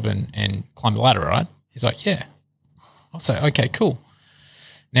for a job and climb the ladder, right? He's like, yeah. I'll say, okay, cool.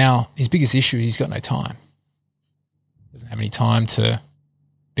 Now, his biggest issue is he's got no time. Doesn't have any time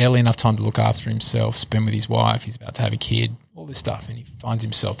barely enough time to look after himself, spend with his wife. He's about to have a kid, all this stuff. And he finds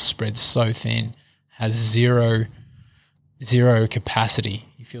himself spread so thin, has zero capacity.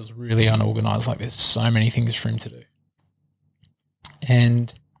 He feels really unorganized, like there's so many things for him to do.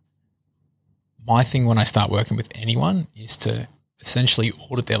 And my thing when I start working with anyone is to essentially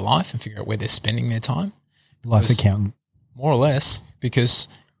audit their life and figure out where they're spending their time. Life accountant. More or less, because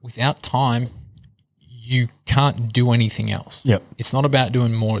without time, you can't do anything else. Yep. It's not about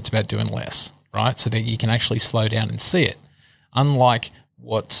doing more, it's about doing less, right? So that you can actually slow down and see it. Unlike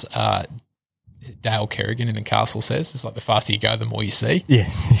what is it Dale Kerrigan in The Castle says, it's like the faster you go, the more you see. Yeah.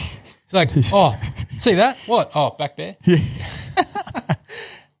 It's like, oh, see that? What? Oh, back there? Yeah.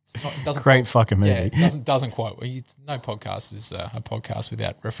 It doesn't Great fucking movie. Yeah, it doesn't quite. No podcast is a podcast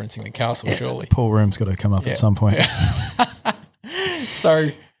without referencing The Castle, surely. Paul Room's got to come up at some point. Yeah. So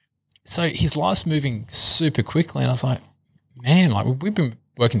his life's moving super quickly, and I was like, man, like we've been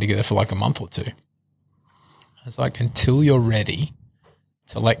working together for like a month or two. I was like, until you're ready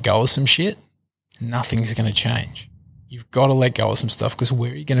to let go of some shit, nothing's going to change. You've got to let go of some stuff, because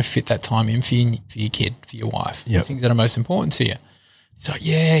where are you going to fit that time in for your kid, for your wife, the things that are most important to you? He's like,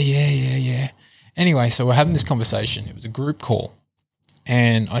 yeah. Anyway, so we're having this conversation. It was a group call.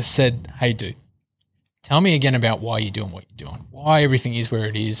 And I said, hey, dude, tell me again about why you're doing what you're doing, why everything is where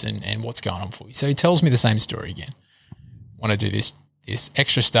it is, and what's going on for you. So he tells me the same story again. Want to do this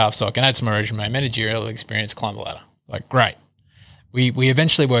extra stuff so I can add to my resume, managerial experience, climb the ladder. Like, great. We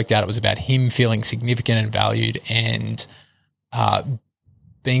eventually worked out it was about him feeling significant and valued, and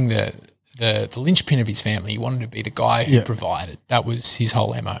being the linchpin of his family. He wanted to be the guy who provided. That was his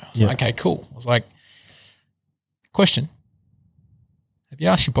whole MO. I was like, okay, cool. I was like, question, have you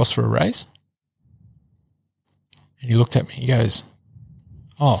asked your boss for a raise? And he looked at me. He goes,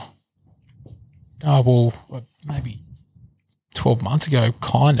 well, maybe 12 months ago,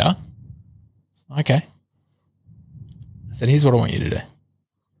 kinda. Okay. I said, here's what I want you to do.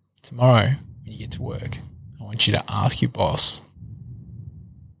 Tomorrow, when you get to work, I want you to ask your boss,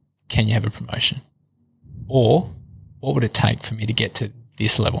 can you have a promotion? Or what would it take for me to get to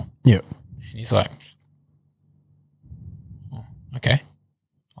this level? Yeah. And he's like, oh, okay,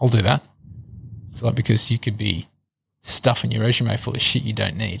 I'll do that. It's like, because you could be stuffing your resume full of shit you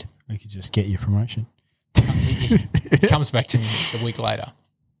don't need. We could just get your promotion. He comes back to me a week later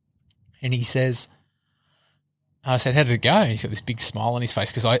and he says, I said, how did it go? And he's got this big smile on his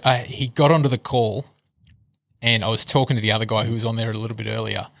face, because he got onto the call and I was talking to the other guy who was on there a little bit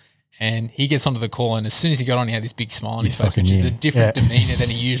earlier. And he gets onto the call, and as soon as he got on, he had this big smile on his face, which is a different demeanor than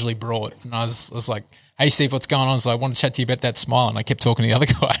he usually brought. And I was like, hey, Steve, what's going on? So I want to chat to you about that smile. And I kept talking to the other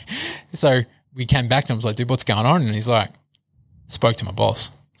guy. So we came back to him. I was like, dude, what's going on? And he's like, spoke to my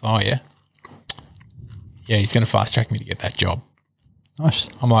boss. So, oh, yeah. Yeah, he's going to fast track me to get that job. Nice.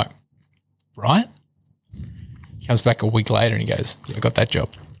 I'm like, right? He comes back a week later and he goes, yeah, I got that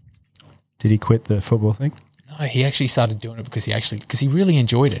job. Did he quit the football thing? No, he actually started doing it because he really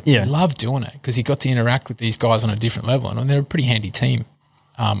enjoyed it. Yeah. He loved doing it because he got to interact with these guys on a different level, and they're a pretty handy team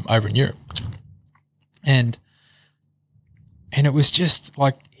over in Europe. And it was just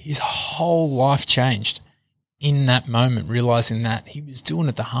like his whole life changed in that moment, realizing that he was doing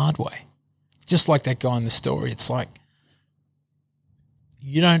it the hard way. Just like that guy in the story, it's like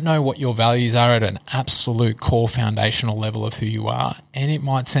you don't know what your values are at an absolute core foundational level of who you are, and it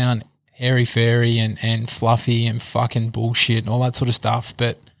might sound airy-fairy and fluffy and fucking bullshit and all that sort of stuff.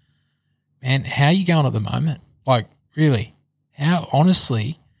 But, man, how are you going at the moment? Like, really, how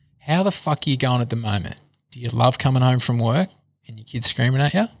the fuck are you going at the moment? Do you love coming home from work and your kids screaming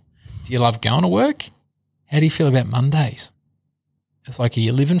at you? Do you love going to work? How do you feel about Mondays? It's like, are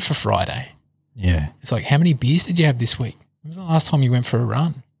you living for Friday? Yeah. It's like, how many beers did you have this week? When was the last time you went for a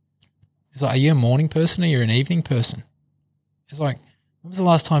run? It's like, are you a morning person or you're an evening person? It's like, when was the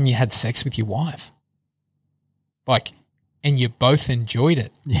last time you had sex with your wife? Like, and you both enjoyed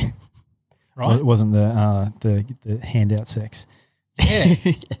it. Yeah. Right? Well, it wasn't the handout sex. Yeah.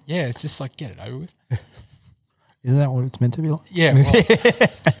 Yeah, it's just like, get it over with. Isn't that what it's meant to be like? Yeah. Well,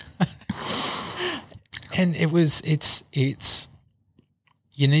 and it's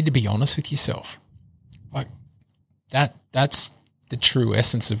you need to be honest with yourself. Like that's the true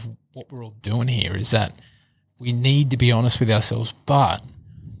essence of what we're all doing here, is that we need to be honest with ourselves. But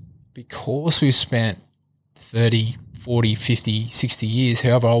because we've spent 30, 40, 50, 60 years,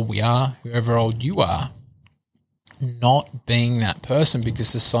 however old we are, however old you are, not being that person, because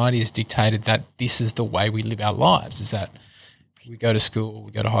society has dictated that this is the way we live our lives, is that we go to school,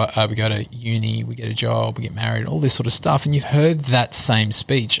 we go to uni, we get a job, we get married, all this sort of stuff. And you've heard that same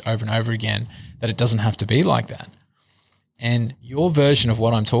speech over and over again, that it doesn't have to be like that. And your version of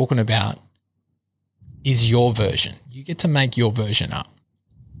what I'm talking about is your version. You get to make your version up.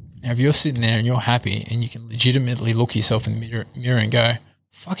 Now, if you're sitting there and you're happy and you can legitimately look yourself in the mirror and go,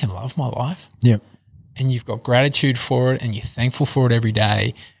 fucking love my life. Yep. And you've got gratitude for it and you're thankful for it every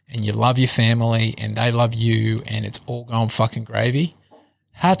day and you love your family and they love you and it's all going fucking gravy.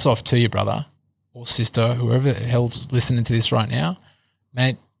 Hats off to you, brother or sister, whoever the hell's listening to this right now.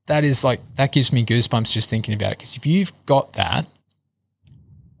 Mate, that gives me goosebumps just thinking about it, because if you've got that,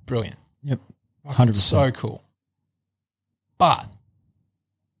 brilliant. Yep. 100%. So cool. But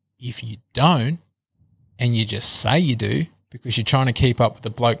if you don't and you just say you do because you're trying to keep up with the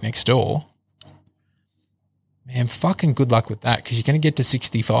bloke next door, man, fucking good luck with that, because you're going to get to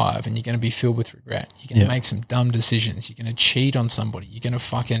 65 and you're going to be filled with regret. You're going to make some dumb decisions. You're going to cheat on somebody. You're going to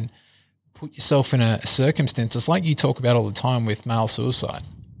fucking put yourself in a circumstance. It's like you talk about all the time with male suicide.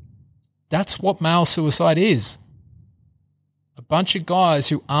 That's what male suicide is. A bunch of guys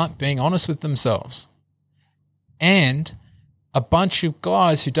who aren't being honest with themselves. And a bunch of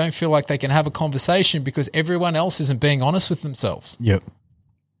guys who don't feel like they can have a conversation because everyone else isn't being honest with themselves. Yep.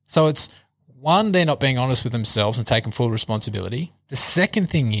 So it's, one, they're not being honest with themselves and taking full responsibility. The second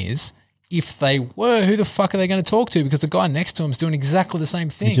thing is, if they were, who the fuck are they going to talk to? Because the guy next to them is doing exactly the same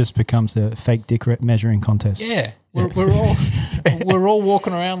thing. It just becomes a fake dick measuring contest. Yeah. We're all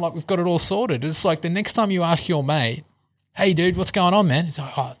walking around like we've got it all sorted. It's like the next time you ask your mate, hey, dude, what's going on, man? It's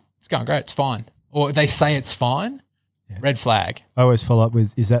like, oh, it's going great. It's fine. Or they say it's fine. Yeah. Red flag. I always follow up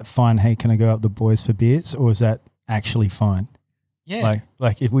with, is that fine? Hey, can I go up the boys for beers? Or is that actually fine? Yeah.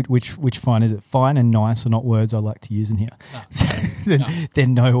 Which fine is it? Fine and nice are not words I like to use in here. No. They're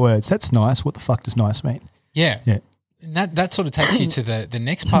no words. That's nice. What the fuck does nice mean? Yeah. Yeah. And that sort of takes you to the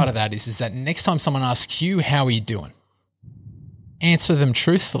next part of that is that next time someone asks you, how are you doing? Answer them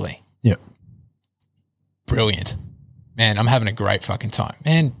truthfully. Yep. Brilliant. Man, I'm having a great fucking time.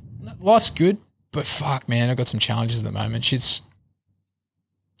 Man, life's good, but fuck, man, I've got some challenges at the moment. Shit's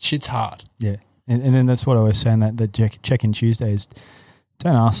hard. Yeah. And then that's what I always say in that check-in Tuesday is,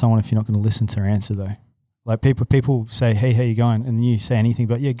 don't ask someone if you're not going to listen to their answer though. Like people say, hey, how you going? And you say anything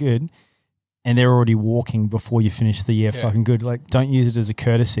but, yeah, good. And they're already walking before you finish the fucking good. Like, don't use it as a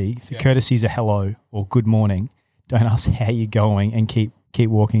courtesy. If courtesy is a hello or good morning, don't ask how you're going and keep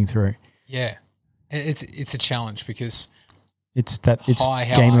walking through. Yeah. It's a challenge because it's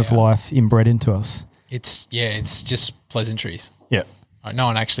game of life inbred into us. It's just pleasantries. Yeah. Right, no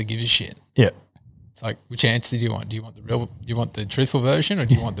one actually gives a shit. Yeah. It's like, which answer do you want? Do you want the truthful version, or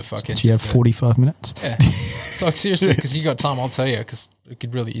do you want the fucking? Do you have 45 minutes? Yeah. It's like, seriously, because you got time, I'll tell you, because it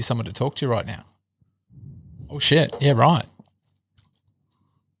could really use someone to talk to right now. Oh shit! Yeah, right.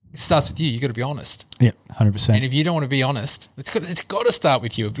 It starts with you. You got to be honest. Yeah, 100%. And if you don't want to be honest, it's got to start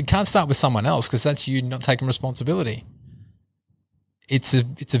with you. It can't start with someone else, because that's you not taking responsibility. It's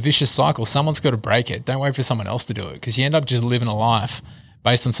a vicious cycle. Someone's got to break it. Don't wait for someone else to do it, because you end up just living a life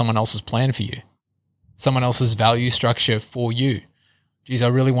based on someone else's plan for you, someone else's value structure for you. Geez, I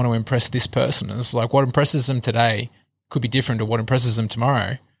really want to impress this person. And it's like, what impresses them today could be different to what impresses them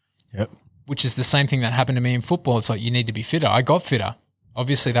tomorrow. Yep. Which is the same thing that happened to me in football. It's like, you need to be fitter. I got fitter.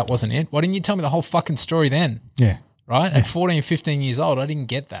 Obviously that wasn't it. Why didn't you tell me the whole fucking story then? Yeah. Right? At 14, 15 years old, I didn't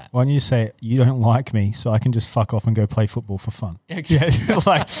get that. Why don't you say, you don't like me, so I can just fuck off and go play football for fun? Yeah, exactly.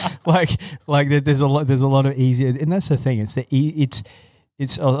 Yeah, there's a lot of easier, and that's the thing. I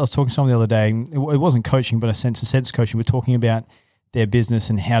was talking to someone the other day. It wasn't coaching, but a sense coaching. We're talking about their business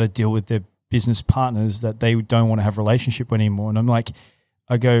and how to deal with their business partners that they don't want to have a relationship with anymore. And I'm like,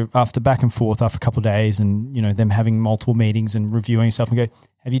 I go after back and forth after a couple of days, and them having multiple meetings and reviewing stuff, and go,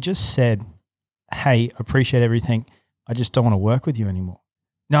 have you just said, hey, appreciate everything, I just don't want to work with you anymore?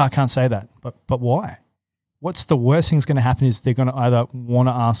 No, I can't say that. But why? What's the worst thing that's going to happen is they're going to either want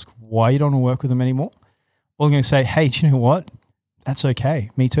to ask why you don't want to work with them anymore, or they're going to say, hey, do you know what? That's okay.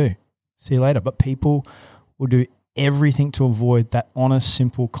 Me too. See you later. But people will do everything to avoid that honest,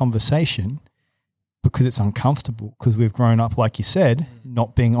 simple conversation because it's uncomfortable, because we've grown up, like you said,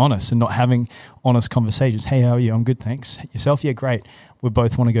 not being honest and not having honest conversations. Hey, how are you? I'm good, thanks. Yourself? Yeah, great. We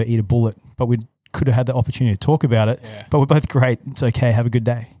both want to go eat a bullet, but we could have had the opportunity to talk about it, but we're both great. It's okay. Have a good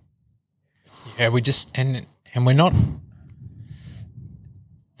day. Yeah, we just, and we're not,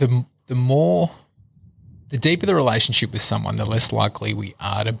 the deeper the relationship with someone, the less likely we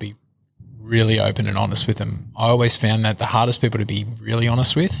are to be really open and honest with them. I always found that the hardest people to be really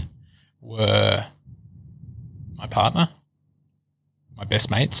honest with were my partner, my best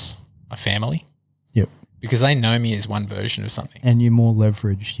mates, my family. Yep. Because they know me as one version of something. And you're more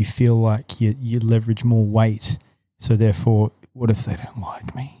leveraged. You feel like you leverage more weight. So therefore, what if they don't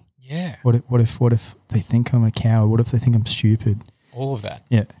like me? Yeah. What if they think I'm a coward? What if they think I'm stupid? All of that.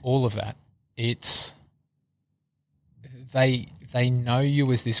 Yeah. All of that. It's they know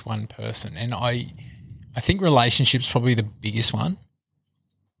you as this one person. And I think relationships probably the biggest one.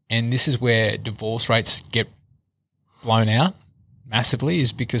 and this is where divorce rates get blown out massively,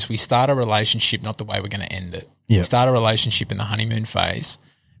 is because we start a relationship not the way we're going to end it. Yeah. We start a relationship in the honeymoon phase,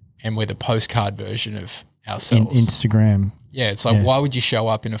 and we're the postcard version of ourselves. Instagram. Yeah, it's like, why would you show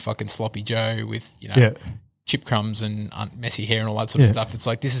up in a fucking sloppy Joe with, chip crumbs and messy hair and all that sort of stuff? It's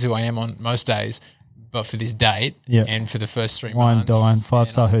like, this is who I am on most days, but for this date and for the first 3 Wine, months. dine,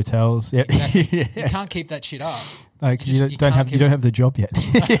 5-star hotels. Yeah. Exactly. You can't keep that shit up. No, because you don't have the job yet.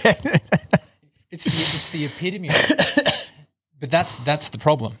 It's the epitome of it. But that's the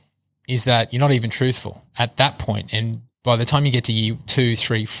problem, is that you're not even truthful at that point. And by the time you get to year 2,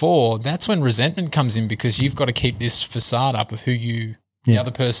 3, 4, that's when resentment comes in, because you've got to keep this facade up of who the other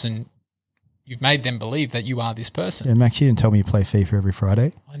person, you've made them believe that you are this person. Yeah, Max, you didn't tell me you play FIFA every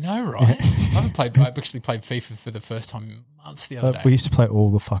Friday. I know, right? I've actually played FIFA for the first time in months the other day. We used to play all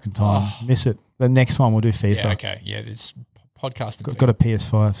the fucking time. Miss it. The next one we'll do FIFA. Yeah, okay. Yeah, it's podcasting. Got a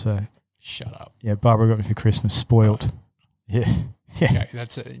PS5, so. Shut up. Yeah, Barbara got me for Christmas. Spoiled. Right. Yeah. Okay,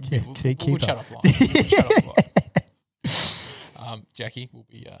 that's it. Yeah, we'll shut offline. We'll shut offline. Jackie will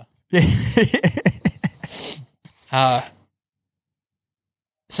be.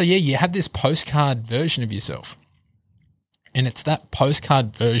 So you have this postcard version of yourself, and it's that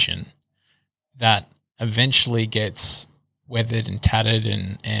postcard version that eventually gets weathered and tattered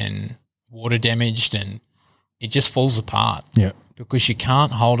and water damaged, and it just falls apart. Yeah, because you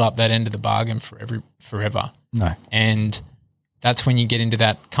can't hold up that end of the bargain forever. No, and that's when you get into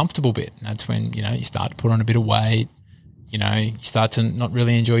that comfortable bit. And that's when, you start to put on a bit of weight, you start to not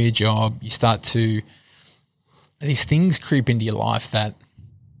really enjoy your job. You start to, these things creep into your life that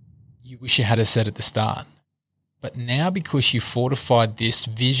you wish you had said at the start. But now, because you fortified this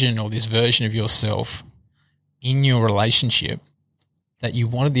vision or this version of yourself in your relationship that you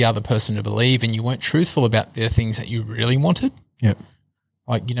wanted the other person to believe, and you weren't truthful about the things that you really wanted. Yep.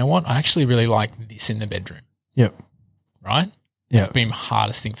 Like, you know what? I actually really like this in the bedroom. Yep. Right? Yeah. It's been the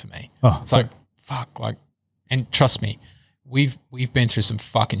hardest thing for me. Oh, it's like, fuck, like, and trust me, we've been through some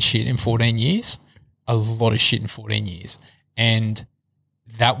fucking shit in 14 years, a lot of shit in 14 years. And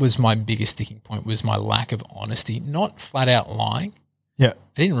that was my biggest sticking point, was my lack of honesty, not flat out lying. Yeah.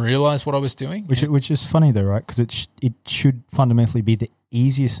 I didn't realize what I was doing. Which is funny though, right? Because it should fundamentally be the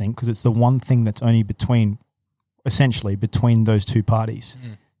easiest thing, because it's the one thing that's only essentially between those two parties.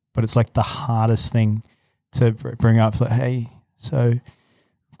 Mm. But it's like the hardest thing to bring up. It's like, hey, so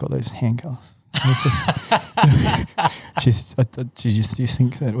I've got those handcuffs. Do you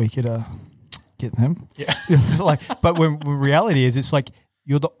think that we could get them? Yeah. But when reality is, it's like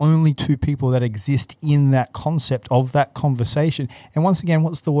you're the only two people that exist in that concept of that conversation. And once again,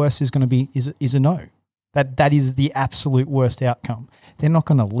 what's the worst is going to be is a no. That is the absolute worst outcome. They're not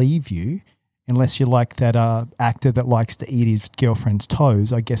going to leave you unless you're like that actor that likes to eat his girlfriend's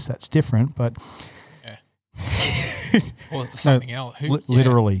toes. I guess that's different, but or something else.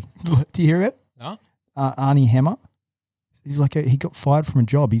 Literally. Do you hear it? No. Arnie Hammer. He's like he got fired from a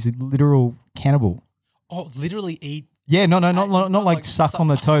job. He's a literal cannibal. Oh, literally eat. Yeah, not like suck on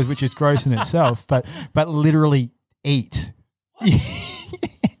the toes, which is gross in itself, but literally eat.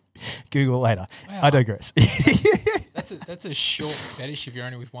 Google later. Wow. I digress. That's a short fetish if you're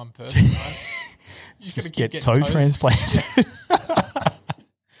only with one person, right? You just got to get toe transplants.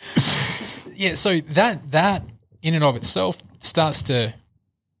 Yeah, so that in and of itself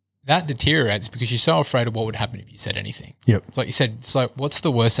that deteriorates because you're so afraid of what would happen if you said anything. Yep. It's like you said, it's like, what's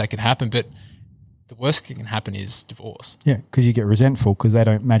the worst that could happen? But the worst that can happen is divorce. Yeah, because you get resentful because they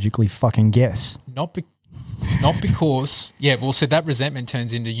don't magically fucking guess. Not because, yeah, well, so that resentment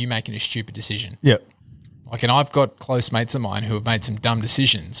turns into you making a stupid decision. Yep. Like, and I've got close mates of mine who have made some dumb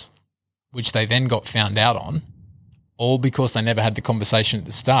decisions, which they then got found out on, all because they never had the conversation at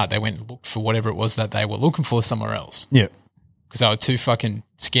the start. They went and looked for whatever it was that they were looking for somewhere else. Yeah. Because they were too fucking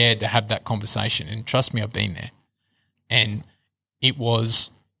scared to have that conversation. And trust me, I've been there. And it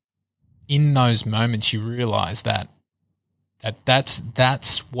was in those moments you realize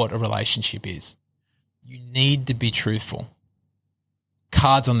that's what a relationship is. You need to be truthful.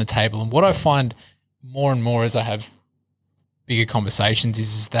 Cards on the table. And what I find more and more as I have bigger conversations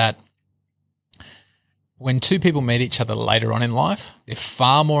is that when two people meet each other later on in life, they're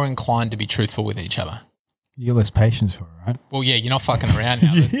far more inclined to be truthful with each other. You're less patience for it, right? Well, yeah, you're not fucking around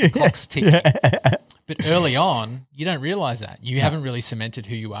now. The clock's ticking. Yeah. But early on, you don't realize that. You haven't really cemented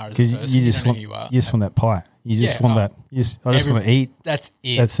who you are as a person. You don't know who you are. You just want that pie. You just want that. I just want to eat. That's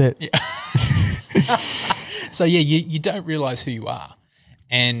it. That's it. Yeah. So, yeah, you don't realize who you are.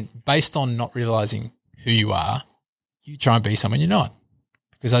 And based on not realizing who you are, you try and be someone you're not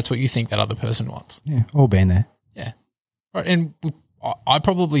because that's what you think that other person wants. Yeah, all been there. Yeah. Right. And I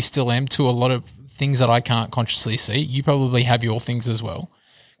probably still am to a lot of things that I can't consciously see. You probably have your things as well.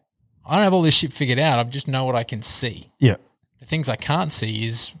 I don't have all this shit figured out. I just know what I can see. Yeah. The things I can't see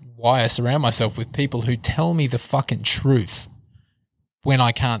is why I surround myself with people who tell me the fucking truth when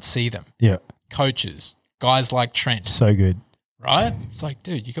I can't see them. Yeah. Coaches, guys like Trent. So good. Right? It's like,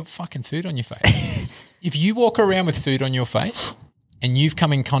 dude, you got fucking food on your face. If you walk around with food on your face and you've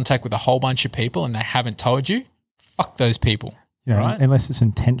come in contact with a whole bunch of people and they haven't told you, fuck those people. You know, right? Unless it's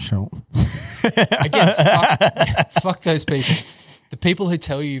intentional. Again, fuck those people. The people who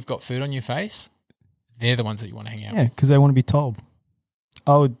tell you you've got food on your face, they're the ones that you want to hang out with. Yeah, because they want to be told.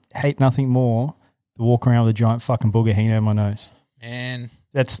 I would hate nothing more than walk around with a giant fucking booger hanging out of my nose. Man.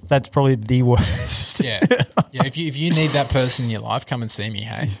 That's probably the worst. Yeah. If you need that person in your life, come and see me,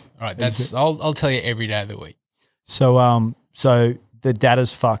 hey? All right, I'll tell you every day of the week. So so the Dad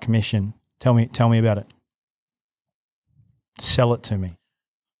as Fuck mission. Tell me about it. Sell it to me.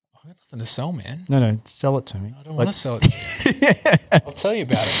 I've got nothing to sell, man. No, sell it to me. I don't want to sell it to you. I'll tell you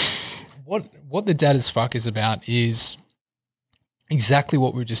about it. What the Dad as Fuck is about is exactly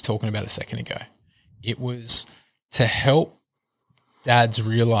what we were just talking about a second ago. It was to help dads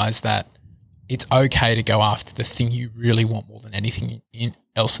realize that it's okay to go after the thing you really want more than anything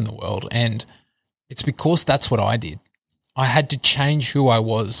else in the world. And it's because that's what I did. I had to change who I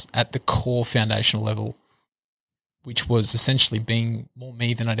was at the core foundational level, which was essentially being more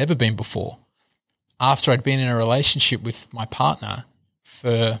me than I'd ever been before. After I'd been in a relationship with my partner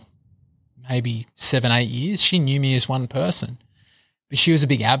for maybe 7-8 years, she knew me as one person. But she was a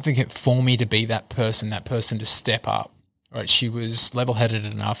big advocate for me to be that person to step up. Right? She was level-headed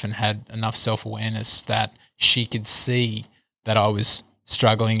enough and had enough self-awareness that she could see that I was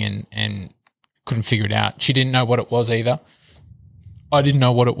struggling and couldn't figure it out. She didn't know what it was either. I didn't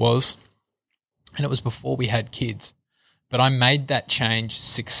know what it was. And it was before we had kids. But I made that change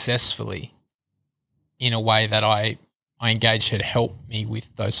successfully in a way that I engaged her to help me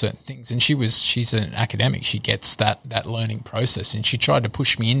with those certain things. And she's an academic. She gets that learning process. And she tried to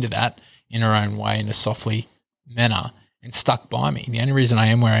push me into that in her own way in a softly manner and stuck by me. The only reason I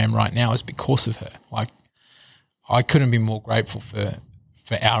am where I am right now is because of her. Like, I couldn't be more grateful for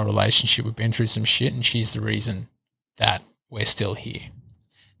our relationship. We've been through some shit and she's the reason that we're still here.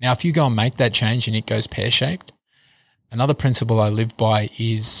 Now, if you go and make that change and it goes pear-shaped, another principle I live by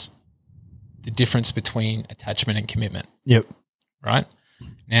is the difference between attachment and commitment. Yep. Right?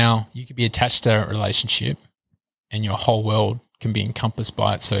 Now, you could be attached to a relationship and your whole world can be encompassed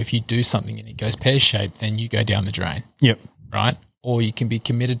by it. So if you do something and it goes pear-shaped, then you go down the drain. Yep. Right? Or you can be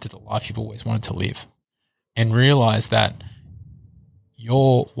committed to the life you've always wanted to live and realize that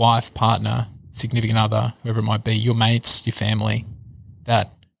your wife, partner, significant other, whoever it might be, your mates, your family,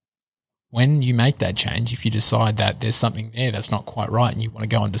 that when you make that change, if you decide that there's something there that's not quite right and you want to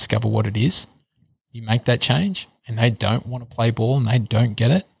go and discover what it is, you make that change and they don't want to play ball and they don't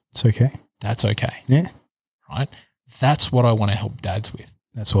get it. It's okay. That's okay. Yeah. Right? That's what I want to help dads with.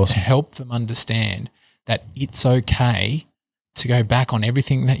 That's awesome. To help them understand that it's okay to go back on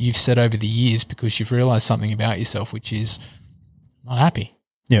everything that you've said over the years because you've realized something about yourself, which is not happy.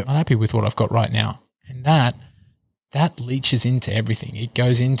 Yeah. Not happy with what I've got right now. And that leaches into everything. It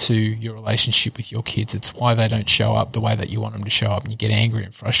goes into your relationship with your kids. It's why they don't show up the way that you want them to show up and you get angry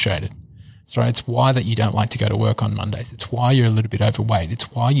and frustrated. So it's why that you don't like to go to work on Mondays. It's why you're a little bit overweight.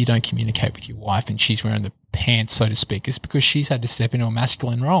 It's why you don't communicate with your wife and she's wearing the pants, so to speak. It's because she's had to step into a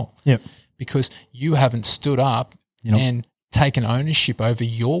masculine role. Yep. Because you haven't stood up and taken ownership over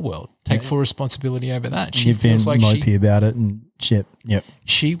your world. Take full responsibility over that. She feels like mopey about it and shit. Yep.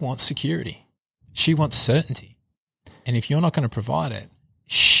 She wants security. She wants certainty. And if you're not going to provide it,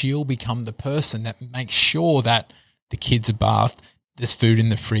 she'll become the person that makes sure that the kids are bathed, there's food in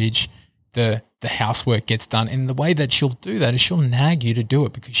the fridge, the housework gets done. And the way that she'll do that is she'll nag you to do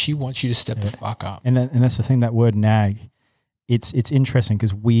it because she wants you to step the fuck up. And that's the thing, that word nag, it's interesting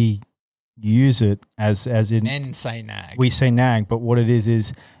because we use it as in... Men say nag. We say nag, but what it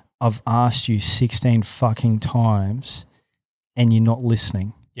is I've asked you 16 fucking times and you're not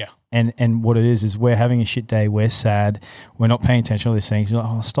listening. Yeah. And what it is we're having a shit day, we're sad, we're not paying attention to all these things. You're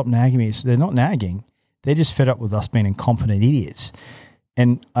like, oh, stop nagging me. They're not nagging. They're just fed up with us being incompetent idiots.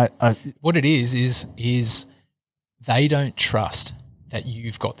 And what it is they don't trust that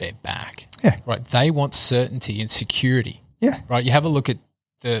you've got their back. Yeah. Right. They want certainty and security. Yeah. Right. You have a look at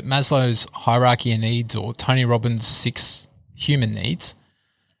the Maslow's hierarchy of needs or Tony Robbins' 6 human needs,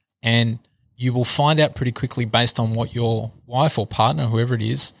 and you will find out pretty quickly based on what your wife or partner, whoever it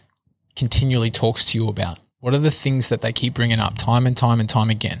is, continually talks to you about. What are the things that they keep bringing up time and time and time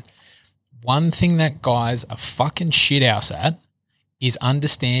again? One thing that guys are fucking shit house at is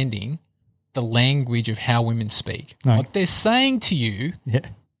understanding the language of how women speak. No. What they're saying to you Yeah.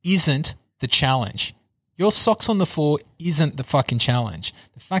 isn't the challenge. Your socks on the floor isn't the fucking challenge.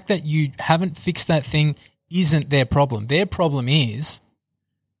 The fact that you haven't fixed that thing isn't their problem. Their problem is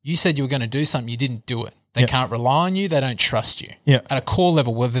you said you were going to do something, you didn't do it. They can't rely on you. They don't trust you. Yeah. At a core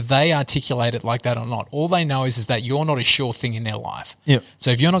level, whether they articulate it like that or not, all they know is that you're not a sure thing in their life. Yeah.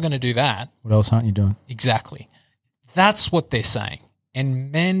 So if you're not going to do that, What else aren't you doing? exactly, that's what they're saying.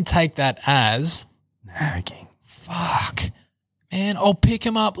 And men take that as, Nagging. fuck, man, I'll pick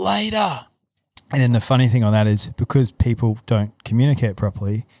him up later. And then the funny thing on that is because people don't communicate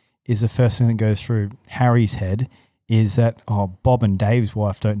properly, is the first thing that goes through Harry's head is that, Bob and Dave's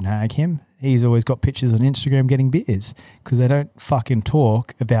wife don't nag him. He's always got pictures on Instagram getting beers because they don't fucking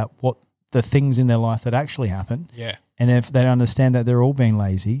talk about what the things in their life that actually happen. Yeah. And if they don't understand that they're all being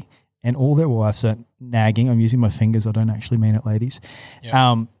lazy and all their wives are nagging, I'm using my fingers, I don't actually mean it, ladies.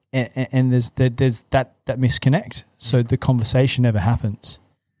 Yeah. And there's that misconnect. So the conversation never happens.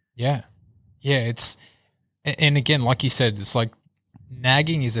 Yeah. Yeah. And again, like you said, it's like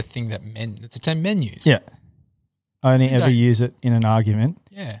nagging is a thing that it's a term men use. Yeah. I only You ever don't- use it in an argument.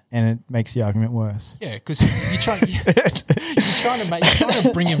 Yeah. And it makes the argument worse. Yeah, because you're trying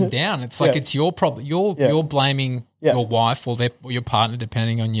to bring him down. It's like it's your problem. You're blaming your wife or your partner,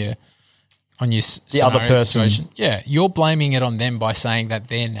 depending on your the other person. situation. Yeah, you're blaming it on them by saying that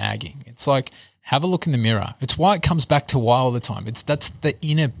they're nagging. It's like, have a look in the mirror. It's why it comes back to why all the time. That's the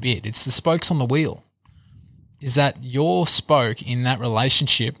inner bit. It's the spokes on the wheel. Is that your spoke in that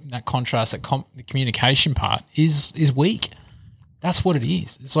relationship, that contrast, the communication part is weak. That's what it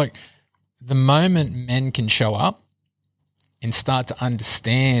is. It's like the moment men can show up and start to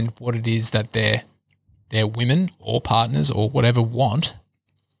understand what it is that their women or partners or whatever want,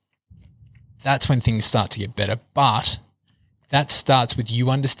 that's when things start to get better. But that starts with you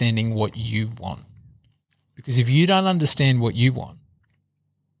understanding what you want. Because if you don't understand what you want,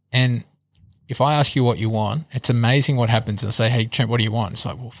 and if I ask you what you want, it's amazing what happens. I say, hey, Trent, what do you want? It's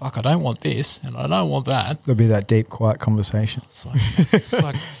like, well, fuck, I don't want this and I don't want that. There'll be that deep, quiet conversation. It's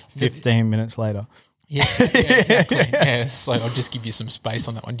like 15 minutes later. Yeah, exactly. Yeah, so I'll just give you some space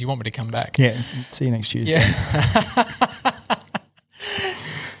on that one. Do you want me to come back? Yeah. See you next Tuesday. Yeah.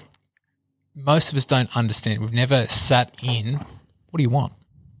 Most of us don't understand. We've never sat in, what do you want?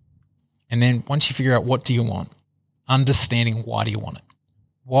 And then once you figure out what do you want, understanding why do you want it?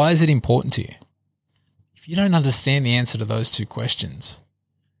 Why is it important to you? If you don't understand the answer to those two questions,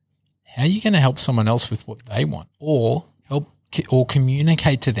 how are you going to help someone else with what they want or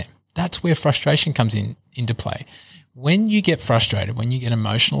communicate to them? That's where frustration comes into play. When you get frustrated, when you get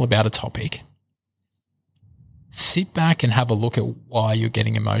emotional about a topic, sit back and have a look at why you're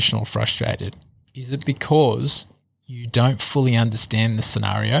getting emotional, frustrated. Is it because you don't fully understand the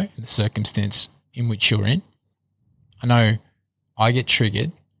scenario and the circumstance in which you're in? I know I get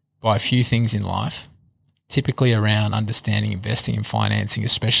triggered by a few things in life, typically around understanding investing and financing,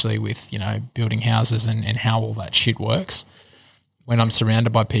 especially with, building houses and how all that shit works. When I'm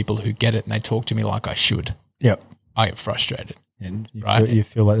surrounded by people who get it and they talk to me like I should, Yep. I get frustrated. And you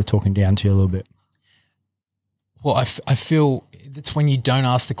feel like they're talking down to you a little bit. Well, I feel that's when you don't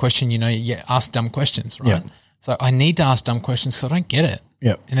ask the question, you ask dumb questions, right? Yeah. So I need to ask dumb questions because I don't get it.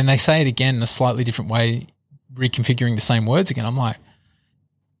 Yep. And then they say it again in a slightly different way, reconfiguring the same words again. I'm like,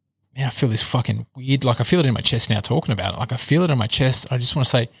 man, I feel this fucking weird. Like I feel it in my chest now talking about it. Like I feel it in my chest. I just want to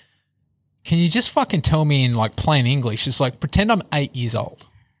say, can you just fucking tell me in like plain English? It's like pretend I'm 8 years old.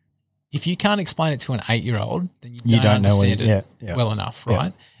 If you can't explain it to an 8-year-old, then you don't understand it well enough,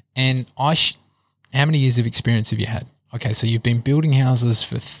 right? And how many years of experience have you had? Okay, so you've been building houses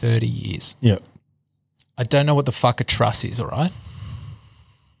for 30 years. Yep. I don't know what the fuck a truss is, all right?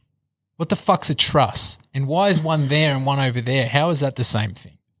 What the fuck's a truss? And why is one there and one over there? How is that the same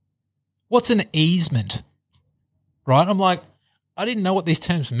thing? What's an easement? Right? I'm like, I didn't know what these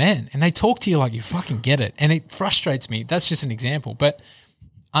terms meant. And they talk to you like you fucking get it. And it frustrates me. That's just an example. But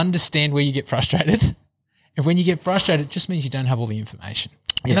understand where you get frustrated. And when you get frustrated, it just means you don't have all the information.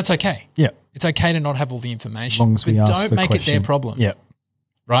 And that's okay. Yeah. It's okay to not have all the information. As long as we but ask don't the make question. it their problem. Yeah.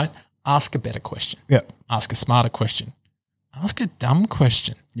 Right? Ask a better question. Yeah. Ask a smarter question. Ask a dumb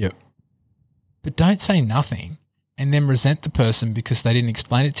question. Yep. But don't say nothing and then resent the person because they didn't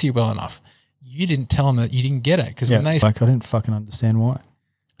explain it to you well enough. You didn't tell them that you didn't get it. Because when they I didn't fucking understand why.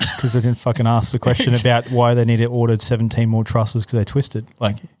 Because they didn't fucking ask the question about why they needed ordered 17 more trusses because they twisted.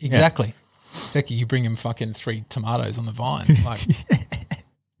 Like Exactly. Exactly. You bring them fucking 3 tomatoes on the vine. Like,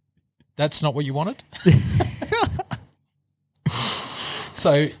 that's not what you wanted?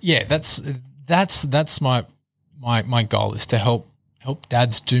 So, yeah, that's my goal is to help help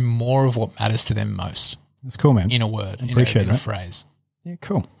dads do more of what matters to them most. That's cool, man. In a word, Appreciate in a that. phrase. Yeah,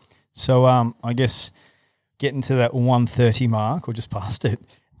 cool. So I guess getting to that 1:30 mark or just past it,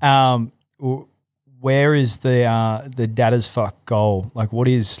 where is the dad as fuck goal? Like, what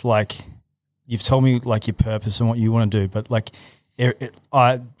is, like, you've told me like your purpose and what you want to do, but like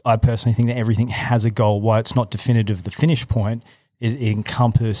I personally think that everything has a goal. Why it's not definitive, the finish point, it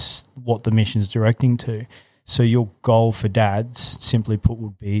encompasses what the mission is directing to. So your goal for dads, simply put,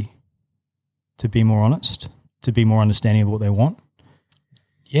 would be to be more honest, to be more understanding of what they want.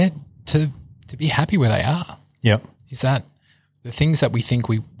 Yeah, to be happy where they are. Yep. Is that the things that we think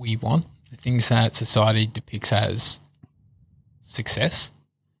we want, the things that society depicts as success,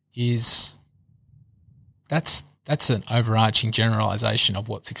 is that's an overarching generalization of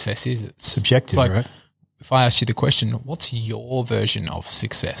what success is. It's subjective, like, right? If I ask you the question, what's your version of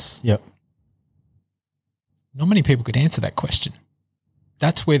success? Yep. Not many people could answer that question.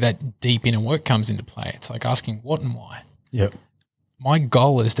 That's where that deep inner work comes into play. It's like asking what and why. Yep. My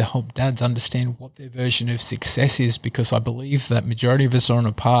goal is to help dads understand what their version of success is, because I believe that majority of us are on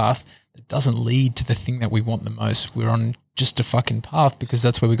a path that doesn't lead to the thing that we want the most. We're on just a fucking path because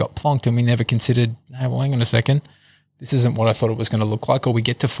that's where we got plonked, and we never considered, hey, well, hang on a second, this isn't what I thought it was going to look like, or we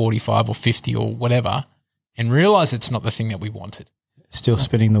get to 45 or 50 or whatever and realize it's not the thing that we wanted. Still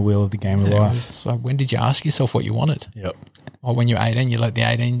spinning the wheel of the game of life. So when did you ask yourself what you wanted? Yep. Or when you're 18, you let the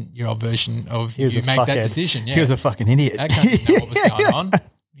 18-year-old version of you make that decision. Yeah. He was a fucking idiot. That cunt didn't know what was going on.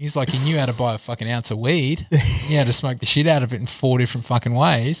 He's like, he knew how to buy a fucking ounce of weed. He knew how to smoke the shit out of it in 4 different fucking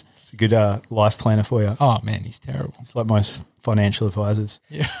ways. It's a good life planner for you. Oh, man, he's terrible. It's like most financial advisors.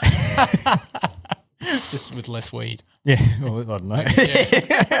 Yeah. Just with less weed. Yeah. Well, I don't know.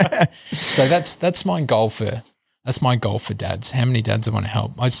 Yeah. So that's my goal for dads. How many dads I want to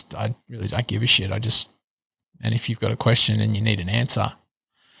help? I really don't give a shit. And if you've got a question and you need an answer,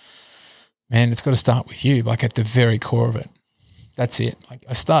 man, it's got to start with you, like at the very core of it. That's it. Like,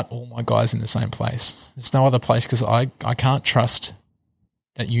 I start all my guys in the same place. There's no other place, because I can't trust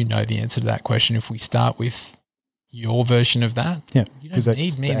that you know the answer to that question if we start with your version of that. Yeah, because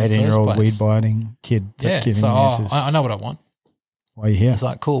that's the 18-year-old weed-biting kid giving answers. I know what I want. Why are you here? It's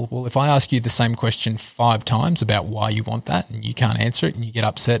like, cool. Well, if I ask you the same question 5 times about why you want that and you can't answer it and you get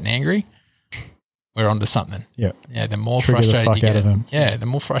upset and angry, we're onto something. Yeah. Yeah, the more Trigger frustrated you get. Yeah, the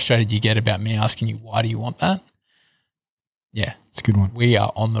more frustrated you get about me asking you, why do you want that? Yeah. It's a good one. We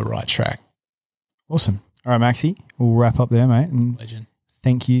are on the right track. Awesome. All right, Maxie, we'll wrap up there, mate. And Legend.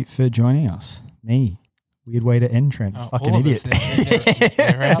 Thank you for joining us. Me. Weird way to end, Trent. Fucking idiot.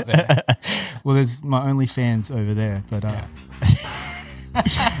 They're out there. Well, there's my OnlyFans over there, but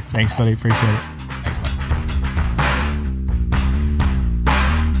thanks, buddy. Appreciate it.